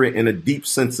anchor it in a deep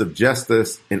sense of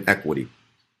justice and equity?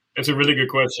 That's a really good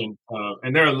question.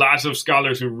 And there are lots of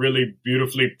scholars who really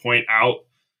beautifully point out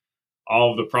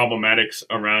all of the problematics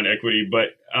around equity.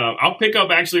 But I'll pick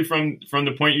up actually from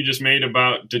the point you just made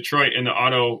about Detroit and the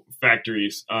auto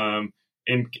factories and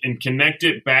connect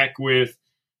it back with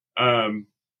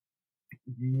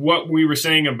what we were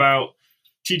saying about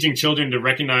teaching children to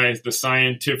recognize the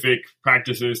scientific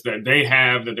practices that they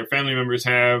have, that their family members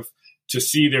have, to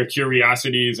see their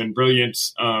curiosities and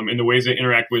brilliance in the ways they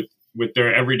interact with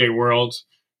their everyday worlds,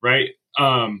 right?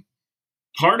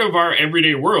 Part of our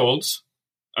everyday worlds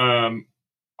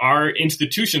are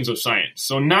institutions of science.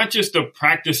 So not just the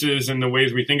practices and the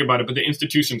ways we think about it, but the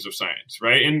institutions of science,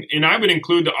 right? And I would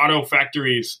include the auto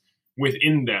factories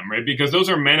within them, right? Because those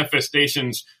are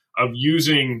manifestations of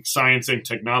using science and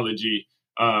technology.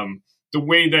 The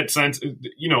way that science,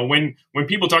 when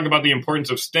people talk about the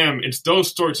importance of STEM, it's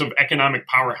those sorts of economic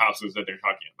powerhouses that they're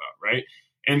talking about, right?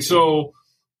 And so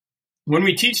when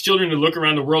we teach children to look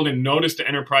around the world and notice the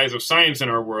enterprise of science in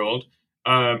our world,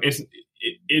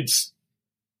 it's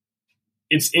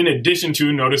in addition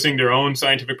to noticing their own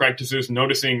scientific practices,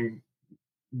 noticing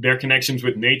their connections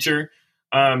with nature.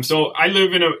 So I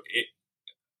live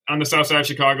on the south side of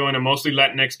Chicago in a mostly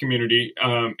Latinx community.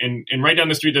 And right down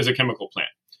the street, there's a chemical plant,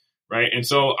 right? And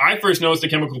so I first noticed the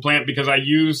chemical plant because I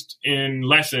used in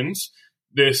lessons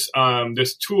this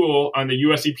tool on the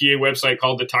US EPA website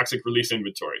called the Toxic Release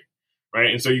Inventory,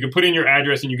 right? And so you can put in your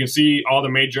address and you can see all the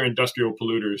major industrial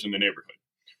polluters in the neighborhood,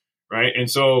 right? And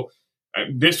so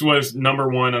this was number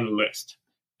one on the list.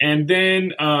 And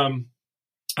then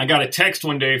I got a text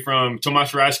one day from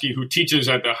Tomasz Rashki, who teaches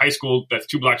at the high school that's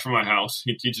 2 blocks from my house.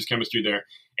 He teaches chemistry there.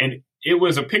 And it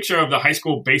was a picture of the high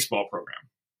school baseball program,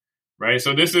 right?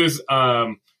 So this is,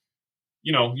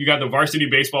 you got the varsity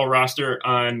baseball roster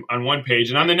on one page.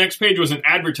 And on the next page was an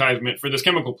advertisement for this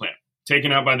chemical plant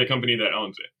taken out by the company that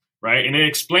owns it, right? And it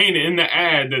explained in the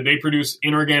ad that they produce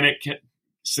inorganic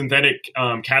synthetic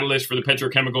catalysts for the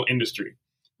petrochemical industry,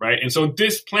 right? And so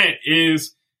this plant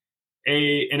is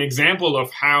an example of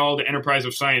how the enterprise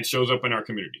of science shows up in our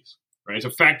communities, right? It's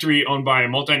a factory owned by a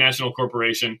multinational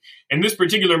corporation. And this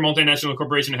particular multinational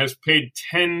corporation has paid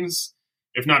tens,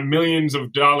 if not millions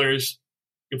of dollars,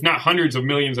 if not hundreds of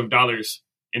millions of dollars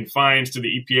in fines to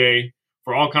the EPA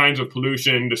for all kinds of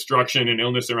pollution, destruction, and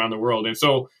illness around the world. And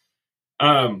so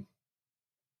I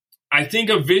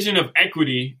think a vision of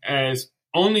equity as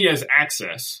only as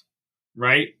access,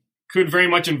 right, could very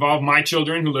much involve my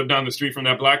children who live down the street from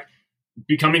that block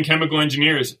becoming chemical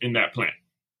engineers in that plant,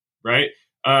 right?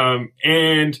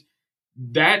 And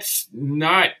that's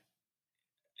not,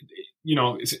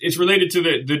 it's related to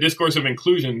the discourse of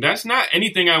inclusion. That's not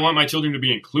anything I want my children to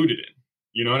be included in.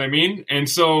 You know what I mean? And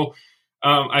so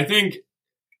I think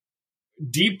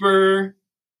deeper,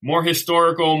 more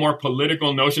historical, more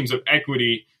political notions of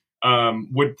equity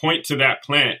would point to that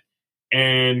plant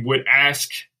and would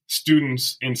ask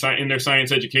students in their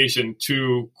science education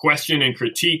to question and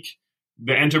critique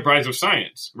the enterprise of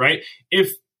science, right?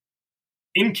 If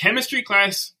in chemistry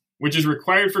class, which is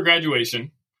required for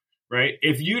graduation, right?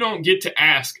 If you don't get to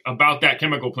ask about that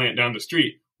chemical plant down the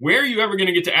street, where are you ever going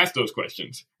to get to ask those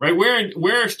questions, right?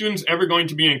 Where are students ever going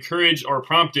to be encouraged or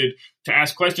prompted to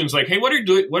ask questions like, hey, what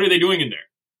are they doing in there?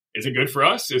 Is it good for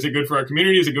us? Is it good for our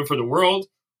community? Is it good for the world?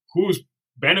 Who's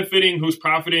benefiting? Who's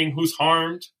profiting? Who's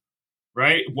harmed?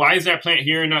 Right? Why is that plant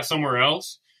here and not somewhere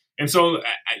else? And so,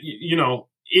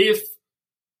 if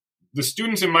the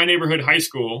students in my neighborhood high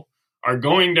school are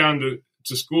going down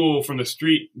to school from the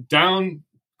street, going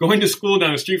to school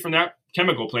down the street from that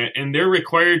chemical plant, and they're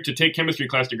required to take chemistry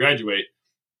class to graduate,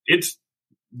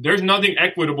 there's nothing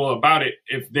equitable about it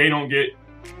if they don't get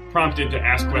prompted to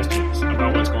ask questions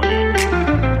about what's going on.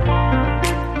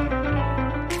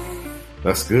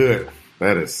 That's good.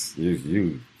 That is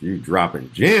you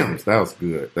dropping gems. That was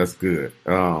good. That's good.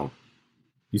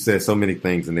 You said so many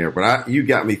things in there, but you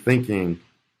got me thinking.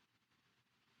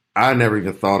 I never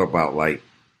even thought about like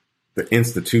the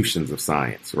institutions of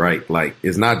science, right? Like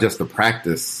it's not just the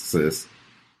practices,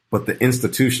 but the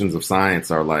institutions of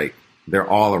science are like, they're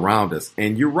all around us.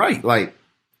 And you're right. Like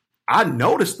I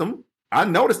noticed them. I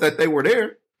noticed that they were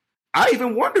there. I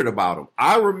even wondered about them.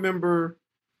 I remember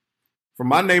from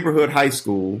my neighborhood high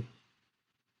school,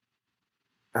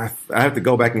 I have to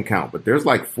go back and count, but there's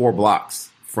like 4 blocks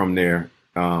from there.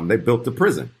 They built the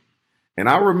prison. And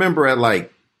I remember at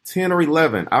like 10 or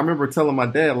 11, I remember telling my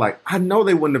dad, like, I know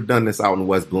they wouldn't have done this out in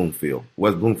West Bloomfield.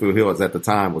 West Bloomfield Hills at the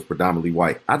time was predominantly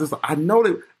white. I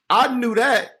knew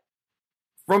that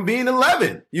from being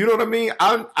 11. You know what I mean?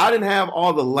 I didn't have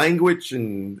all the language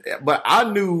but I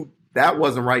knew that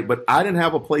wasn't right, but I didn't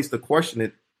have a place to question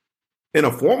it in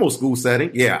a formal school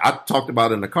setting. Yeah, I talked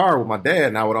about it in the car with my dad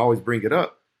and I would always bring it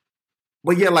up.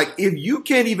 But yeah, like if you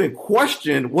can't even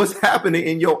question what's happening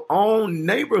in your own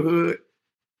neighborhood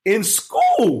in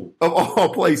school of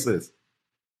all places,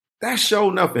 that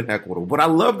show nothing equitable. But I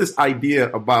love this idea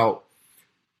about,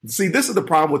 see, this is the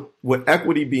problem with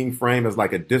equity being framed as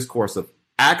like a discourse of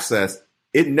access.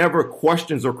 It never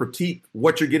questions or critique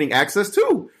what you're getting access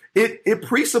to. It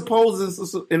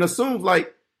presupposes and assumes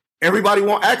like everybody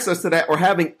want access to that, or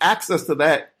having access to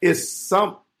that is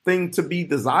something to be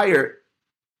desired.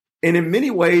 And in many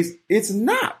ways, it's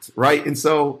not, right? And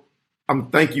so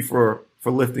thank you for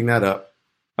lifting that up.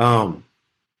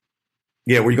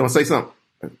 Yeah, were you going to say something?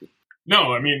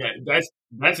 No, I mean,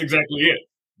 that's exactly it.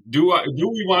 Do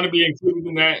we want to be included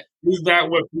in that? Is that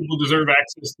what people deserve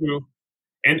access to?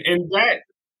 And that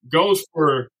goes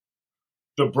for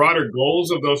the broader goals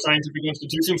of those scientific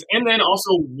institutions, and then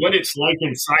also what it's like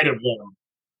inside of them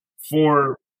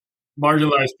for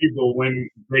marginalized people when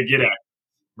they get access,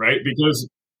 right? Because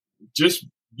just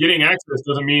getting access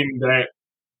doesn't mean that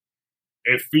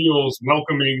it feels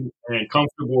welcoming and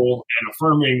comfortable and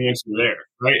affirming once you're there,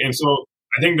 right? And so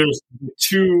I think there's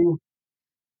two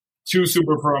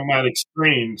super problematic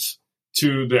strains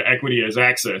to the equity as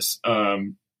access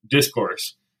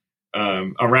discourse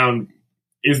around,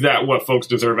 is that what folks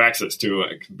deserve access to?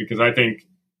 Because I think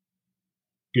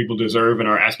people deserve and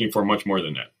are asking for much more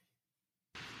than that.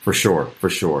 For sure.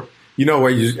 You know,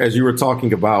 as you were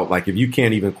talking about, like, if you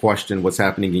can't even question what's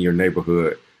happening in your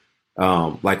neighborhood,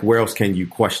 like, where else can you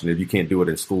question it if you can't do it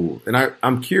in school? And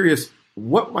I'm curious,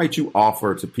 what might you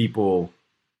offer to people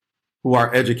who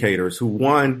are educators who,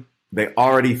 one, they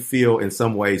already feel in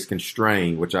some ways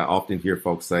constrained, which I often hear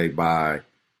folks say, by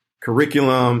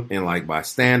curriculum and like by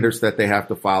standards that they have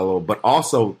to follow, but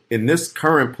also in this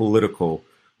current political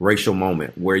racial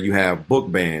moment where you have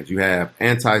book bans, you have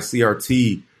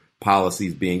anti-CRT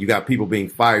policies you got people being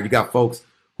fired, you got folks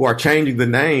who are changing the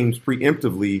names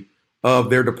preemptively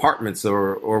of their departments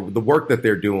or the work that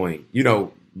they're doing, you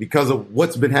know, because of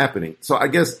what's been happening. So I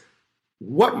guess,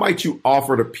 what might you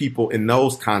offer to people in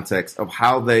those contexts of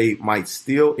how they might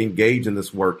still engage in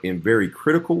this work in very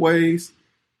critical ways,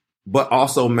 but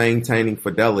also maintaining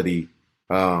fidelity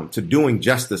to doing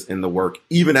justice in the work,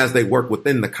 even as they work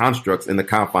within the constructs and the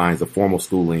confines of formal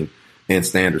schooling and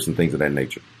standards and things of that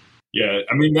nature? Yeah,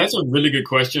 I mean, that's a really good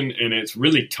question, and it's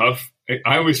really tough.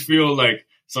 I always feel like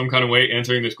some kind of way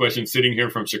answering this question sitting here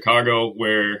from Chicago,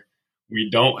 where we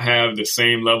don't have the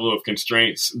same level of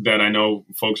constraints that I know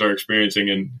folks are experiencing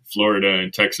in Florida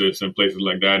and Texas and places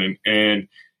like that. And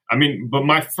I mean, but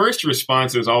my first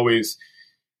response is always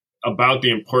about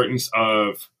the importance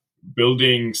of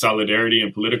building solidarity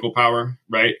and political power,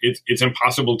 right? It's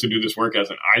impossible to do this work as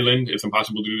an island. It's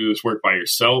impossible to do this work by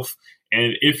yourself.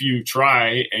 And if you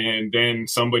try and then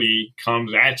somebody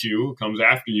comes after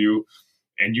you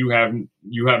and you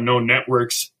have no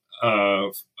networks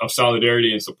of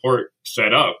solidarity and support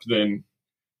set up, then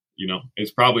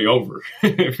it's probably over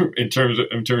in terms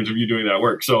of you doing that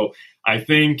work. So I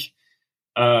think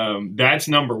that's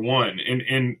number one.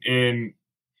 And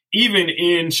even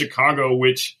in Chicago,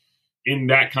 which in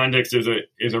that context is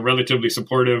a relatively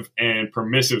supportive and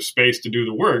permissive space to do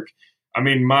the work. I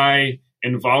mean, my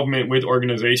involvement with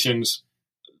organizations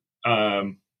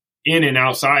in and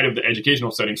outside of the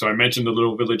educational setting. So I mentioned the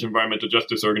Little Village Environmental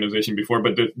Justice Organization before,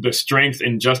 but the strength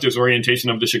and justice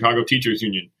orientation of the Chicago Teachers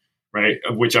Union, right,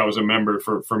 of which I was a member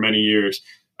for many years.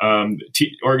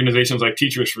 Organizations like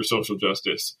Teachers for Social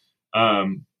Justice.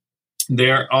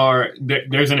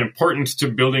 There's an importance to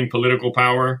building political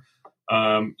power.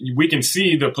 We can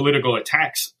see the political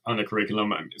attacks on the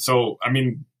curriculum. So, I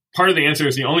mean, part of the answer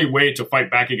is the only way to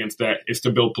fight back against that is to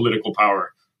build political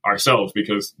power ourselves,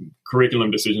 because curriculum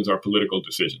decisions are political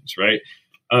decisions, right?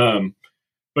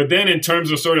 But then in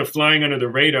terms of sort of flying under the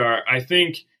radar, I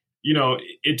think,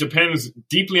 it depends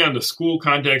deeply on the school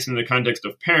context and the context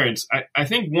of parents. I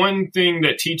think one thing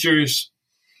that teachers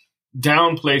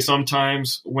downplay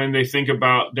sometimes when they think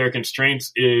about their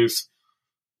constraints is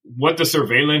what the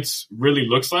surveillance really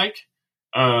looks like.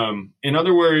 In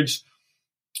other words,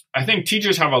 I think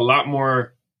teachers have a lot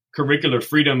more curricular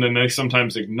freedom than they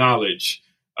sometimes acknowledge.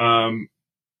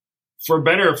 For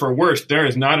better or for worse, there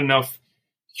is not enough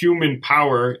human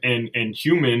power and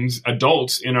humans,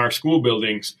 adults in our school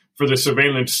buildings for the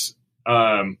surveillance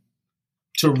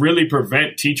to really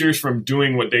prevent teachers from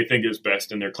doing what they think is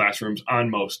best in their classrooms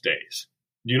on most days.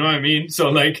 You know what I mean? So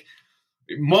like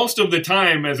most of the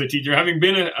time as a teacher, having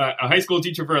been a high school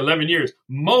teacher for 11 years,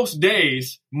 most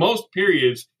days, most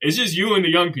periods, it's just you and the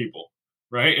young people,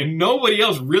 right? And nobody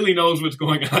else really knows what's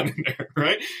going on in there,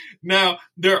 right? Now,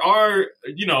 there are,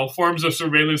 forms of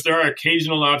surveillance. There are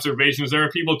occasional observations. There are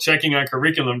people checking on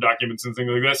curriculum documents and things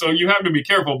like that. So you have to be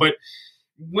careful. But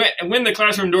when the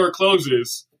classroom door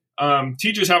closes,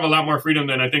 teachers have a lot more freedom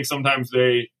than I think sometimes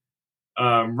they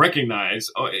recognize.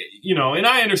 And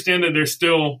I understand that there's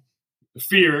still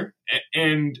fear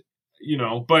and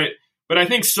but I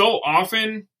think so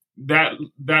often that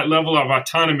level of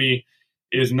autonomy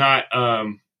is not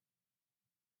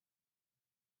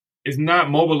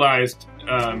mobilized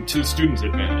to the students'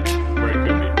 advantage where it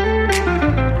could be.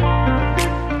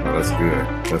 Oh,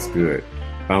 that's good.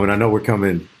 And I know we're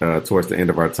coming towards the end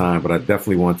of our time, but I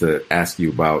definitely want to ask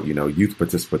you about, youth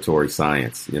participatory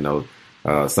science,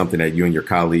 something that you and your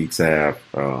colleagues have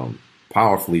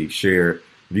powerfully shared.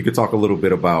 If you could talk a little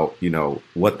bit about,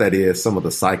 what that is, some of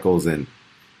the cycles, and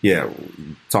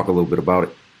talk a little bit about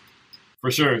it.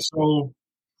 For sure. So,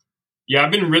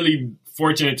 I've been really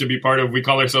fortunate to be part of, we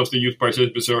call ourselves the Youth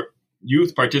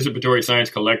Participatory Science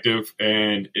Collective,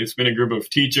 and it's been a group of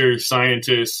teachers,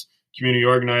 scientists, community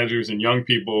organizers, and young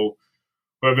people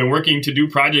who have been working to do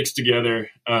projects together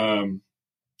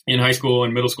in high school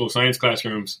and middle school science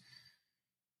classrooms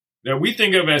that we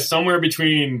think of as somewhere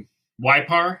between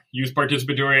YPAR, Youth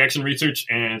Participatory Action Research,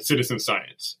 and citizen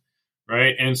science,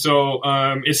 right? And so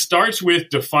it starts with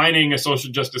defining a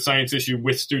social justice science issue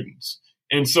with students.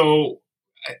 And so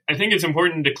I think it's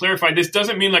important to clarify, this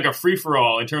doesn't mean like a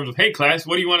free-for-all in terms of, hey, class,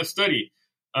 what do you want to study?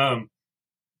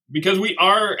 Because we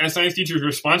are, as science teachers,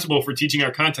 responsible for teaching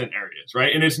our content areas,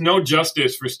 right? And it's no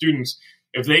justice for students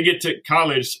if they get to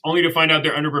college only to find out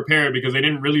they're underprepared because they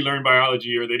didn't really learn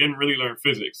biology or they didn't really learn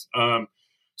physics.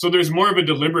 So there's more of a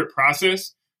deliberate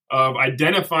process of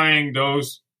identifying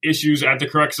those issues at the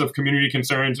crux of community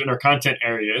concerns in our content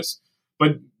areas.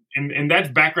 But and that's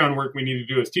background work we need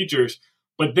to do as teachers,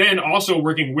 but then also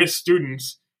working with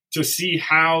students to see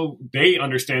how they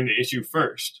understand the issue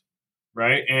first,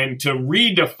 right? And to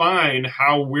redefine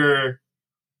how we're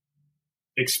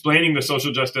explaining the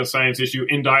social justice science issue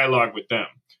in dialogue with them,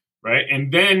 right?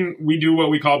 And then we do what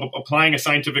we call applying a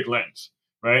scientific lens,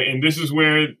 right? And this is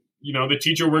where, the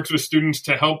teacher works with students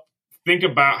to help think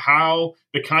about how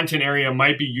the content area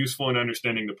might be useful in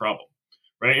understanding the problem,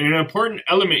 right? And an important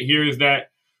element here is that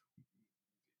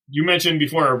you mentioned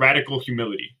before a radical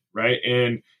humility, right?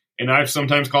 And I've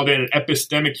sometimes called it an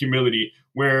epistemic humility,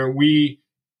 where we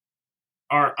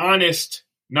are honest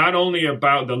not only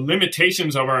about the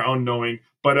limitations of our own knowing,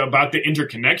 but about the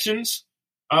interconnections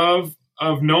of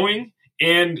knowing,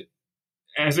 and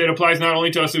as it applies not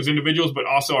only to us as individuals, but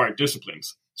also our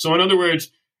disciplines. So in other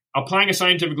words, applying a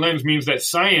scientific lens means that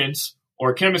science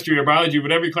or chemistry or biology,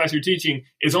 whatever class you're teaching,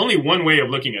 is only one way of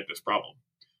looking at this problem.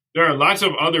 There are lots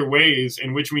of other ways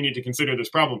in which we need to consider this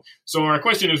problem. So our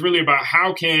question is really about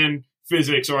how can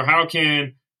physics or how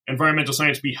can environmental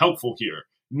science be helpful here,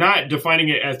 not defining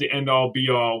it as the end-all,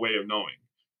 be-all way of knowing,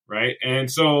 right?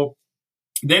 And so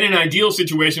Then an ideal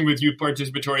situation with youth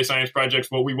participatory science projects,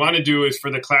 what we want to do is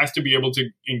for the class to be able to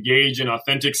engage in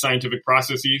authentic scientific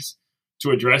processes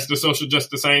to address the social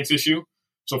justice science issue.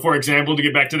 So, for example, to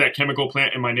get back to that chemical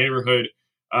plant in my neighborhood,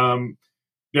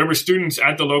 there were students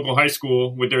at the local high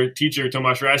school with their teacher,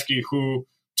 Tomasz Raski, who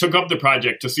took up the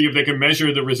project to see if they could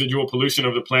measure the residual pollution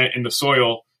of the plant in the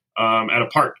soil at a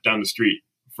park down the street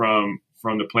from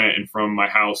the plant and from my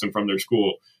house and from their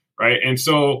school, right? And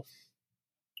so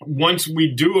once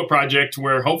we do a project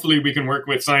where hopefully we can work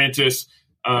with scientists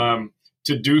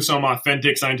to do some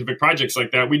authentic scientific projects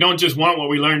like that, we don't just want what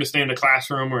we learn to stay in the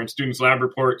classroom or in students' lab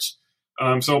reports.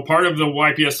 So part of the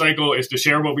YPS cycle is to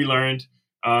share what we learned,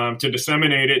 to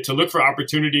disseminate it, to look for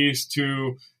opportunities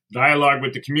to dialogue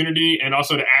with the community, and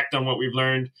also to act on what we've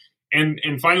learned. And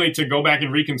finally, to go back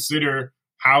and reconsider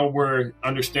how we're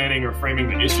understanding or framing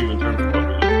the issue in terms of what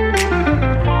we learned.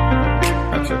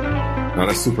 Gotcha. No,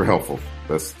 that's super helpful.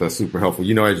 That's super helpful.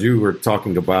 You know, as you were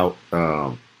talking about,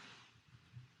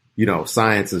 you know,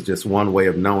 science is just one way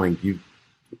of knowing. You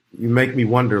make me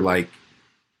wonder, like,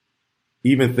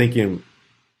 even thinking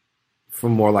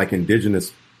from more like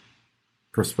indigenous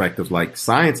perspectives, like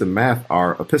science and math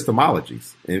are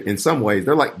epistemologies. In some ways,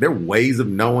 they're ways of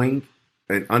knowing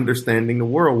and understanding the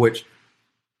world, which,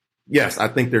 yes, I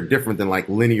think they're different than like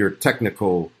linear,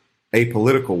 technical,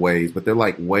 apolitical ways, but they're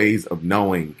like ways of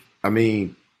knowing. I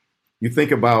mean, you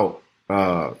think about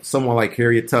someone like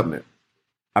Harriet Tubman.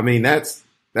 I mean, that's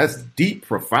deep,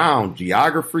 profound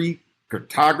geography,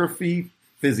 cartography,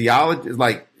 physiology. It's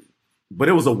like, but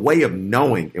it was a way of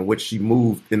knowing in which she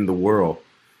moved in the world.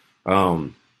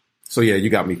 So yeah, you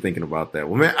got me thinking about that.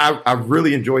 Well, man, I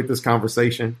really enjoyed this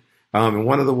conversation. And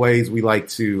one of the ways we like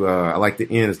to, I like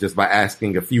to end is just by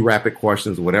asking a few rapid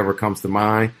questions, whatever comes to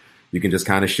mind. You can just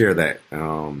kind of share that.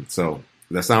 So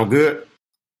does that sound good?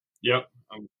 Yep.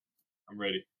 I'm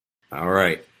ready. All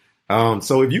right.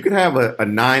 So if you could have a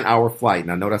 9-hour flight,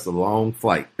 and I know that's a long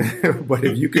flight, but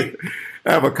if you could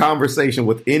have a conversation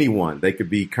with anyone, they could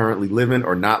be currently living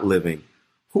or not living,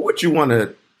 who would you want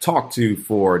to talk to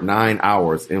for 9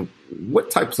 hours, and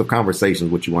what types of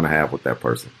conversations would you want to have with that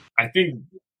person? I think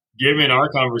given our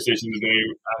conversation today,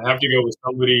 I'd have to go with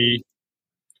somebody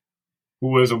who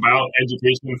was about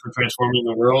education for transforming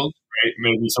the world, right?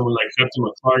 Maybe someone like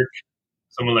Septima Clark,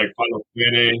 someone like Paulo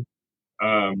Freire.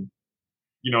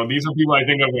 You know, these are people I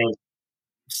think of as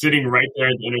sitting right there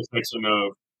at the intersection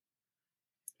of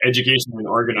education and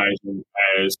organizing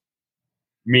as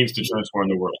means to transform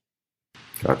the world.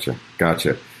 Gotcha.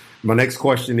 My next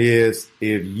question is,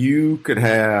 if you could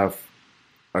have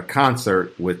a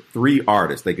concert with 3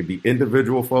 artists, they could be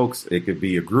individual folks, it could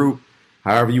be a group,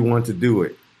 however you want to do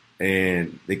it,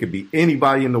 and they could be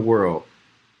anybody in the world,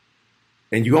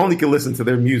 and you only can listen to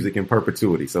their music in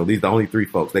perpetuity. So these are the only 3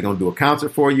 folks. They're going to do a concert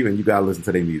for you, and you got to listen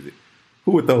to their music.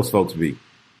 Who would those folks be?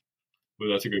 Well,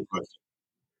 that's a good question.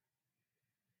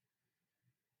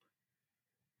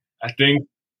 I think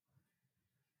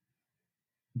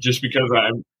just because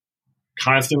I'm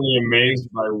constantly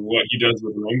amazed by what he does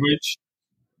with language,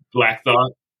 Black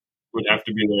Thought would have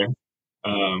to be there.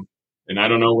 And I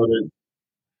don't know whether,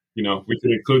 you know, we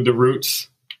could include the Roots.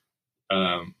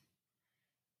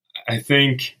 I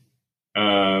think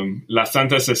La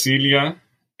Santa Cecilia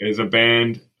is a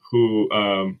band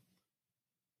whose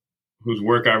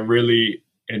work I really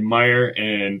admire,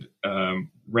 and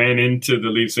ran into the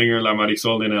lead singer, La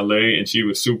Marisol, in LA, and she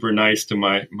was super nice to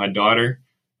my daughter.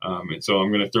 And so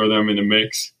I'm going to throw them in the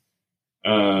mix.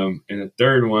 And the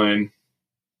third one,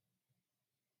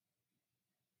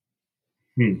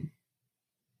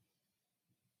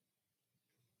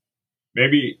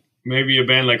 maybe a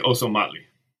band like Oso Motley.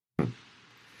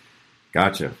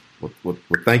 Gotcha. Well,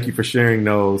 thank you for sharing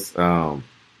those.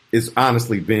 It's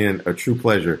honestly been a true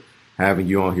pleasure having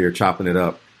you on here, chopping it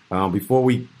up. Before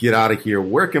we get out of here,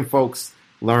 where can folks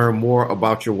learn more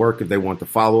about your work if they want to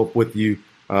follow up with you?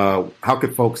 How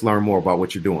could folks learn more about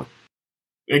what you're doing?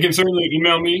 They can certainly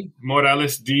email me,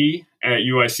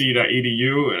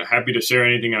 moralesd@uic.edu. And happy to share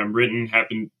anything I've written,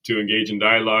 happy to engage in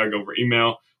dialogue over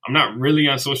email. I'm not really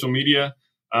on social media,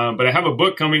 but I have a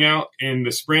book coming out in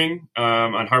the spring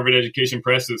on Harvard Education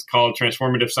Press. It's called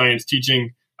Transformative Science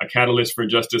Teaching, a Catalyst for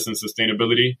Justice and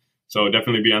Sustainability. So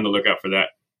definitely be on the lookout for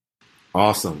that.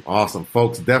 Awesome.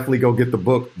 Folks, definitely go get the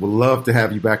book. We'd love to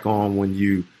have you back on when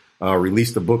you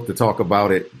release the book to talk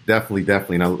about it. Definitely.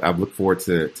 And I look forward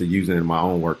to using it in my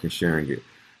own work and sharing it.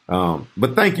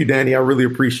 But thank you, Danny. I really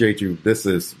appreciate you. This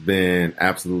has been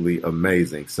absolutely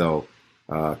amazing. So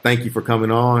thank you for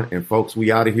coming on. And folks,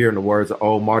 we out of here. In the words of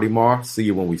old Marty Marr, see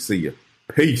you when we see you.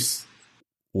 Peace.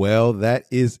 Well, that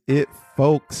is it,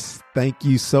 folks. Thank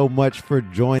you so much for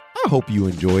joining. I hope you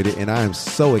enjoyed it, and I am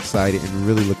so excited and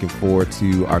really looking forward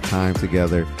to our time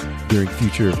together during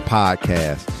future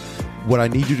podcasts. What I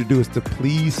need you to do is to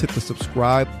please hit the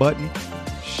subscribe button,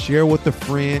 share with a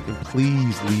friend, and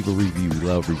please leave a review. We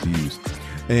love reviews.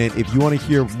 And if you want to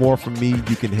hear more from me,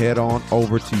 you can head on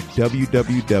over to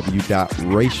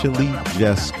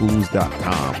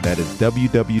www.raciallyjustschools.com. That is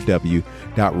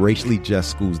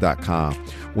www.raciallyjustschools.com.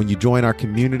 When you join our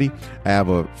community, I have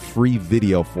a free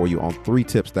video for you on 3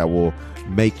 tips that will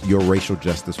make your racial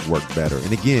justice work better.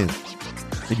 And again,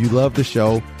 if you love the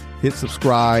show, hit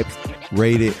subscribe,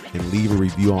 rate it, and leave a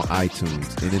review on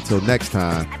iTunes. And until next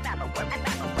time,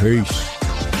 peace.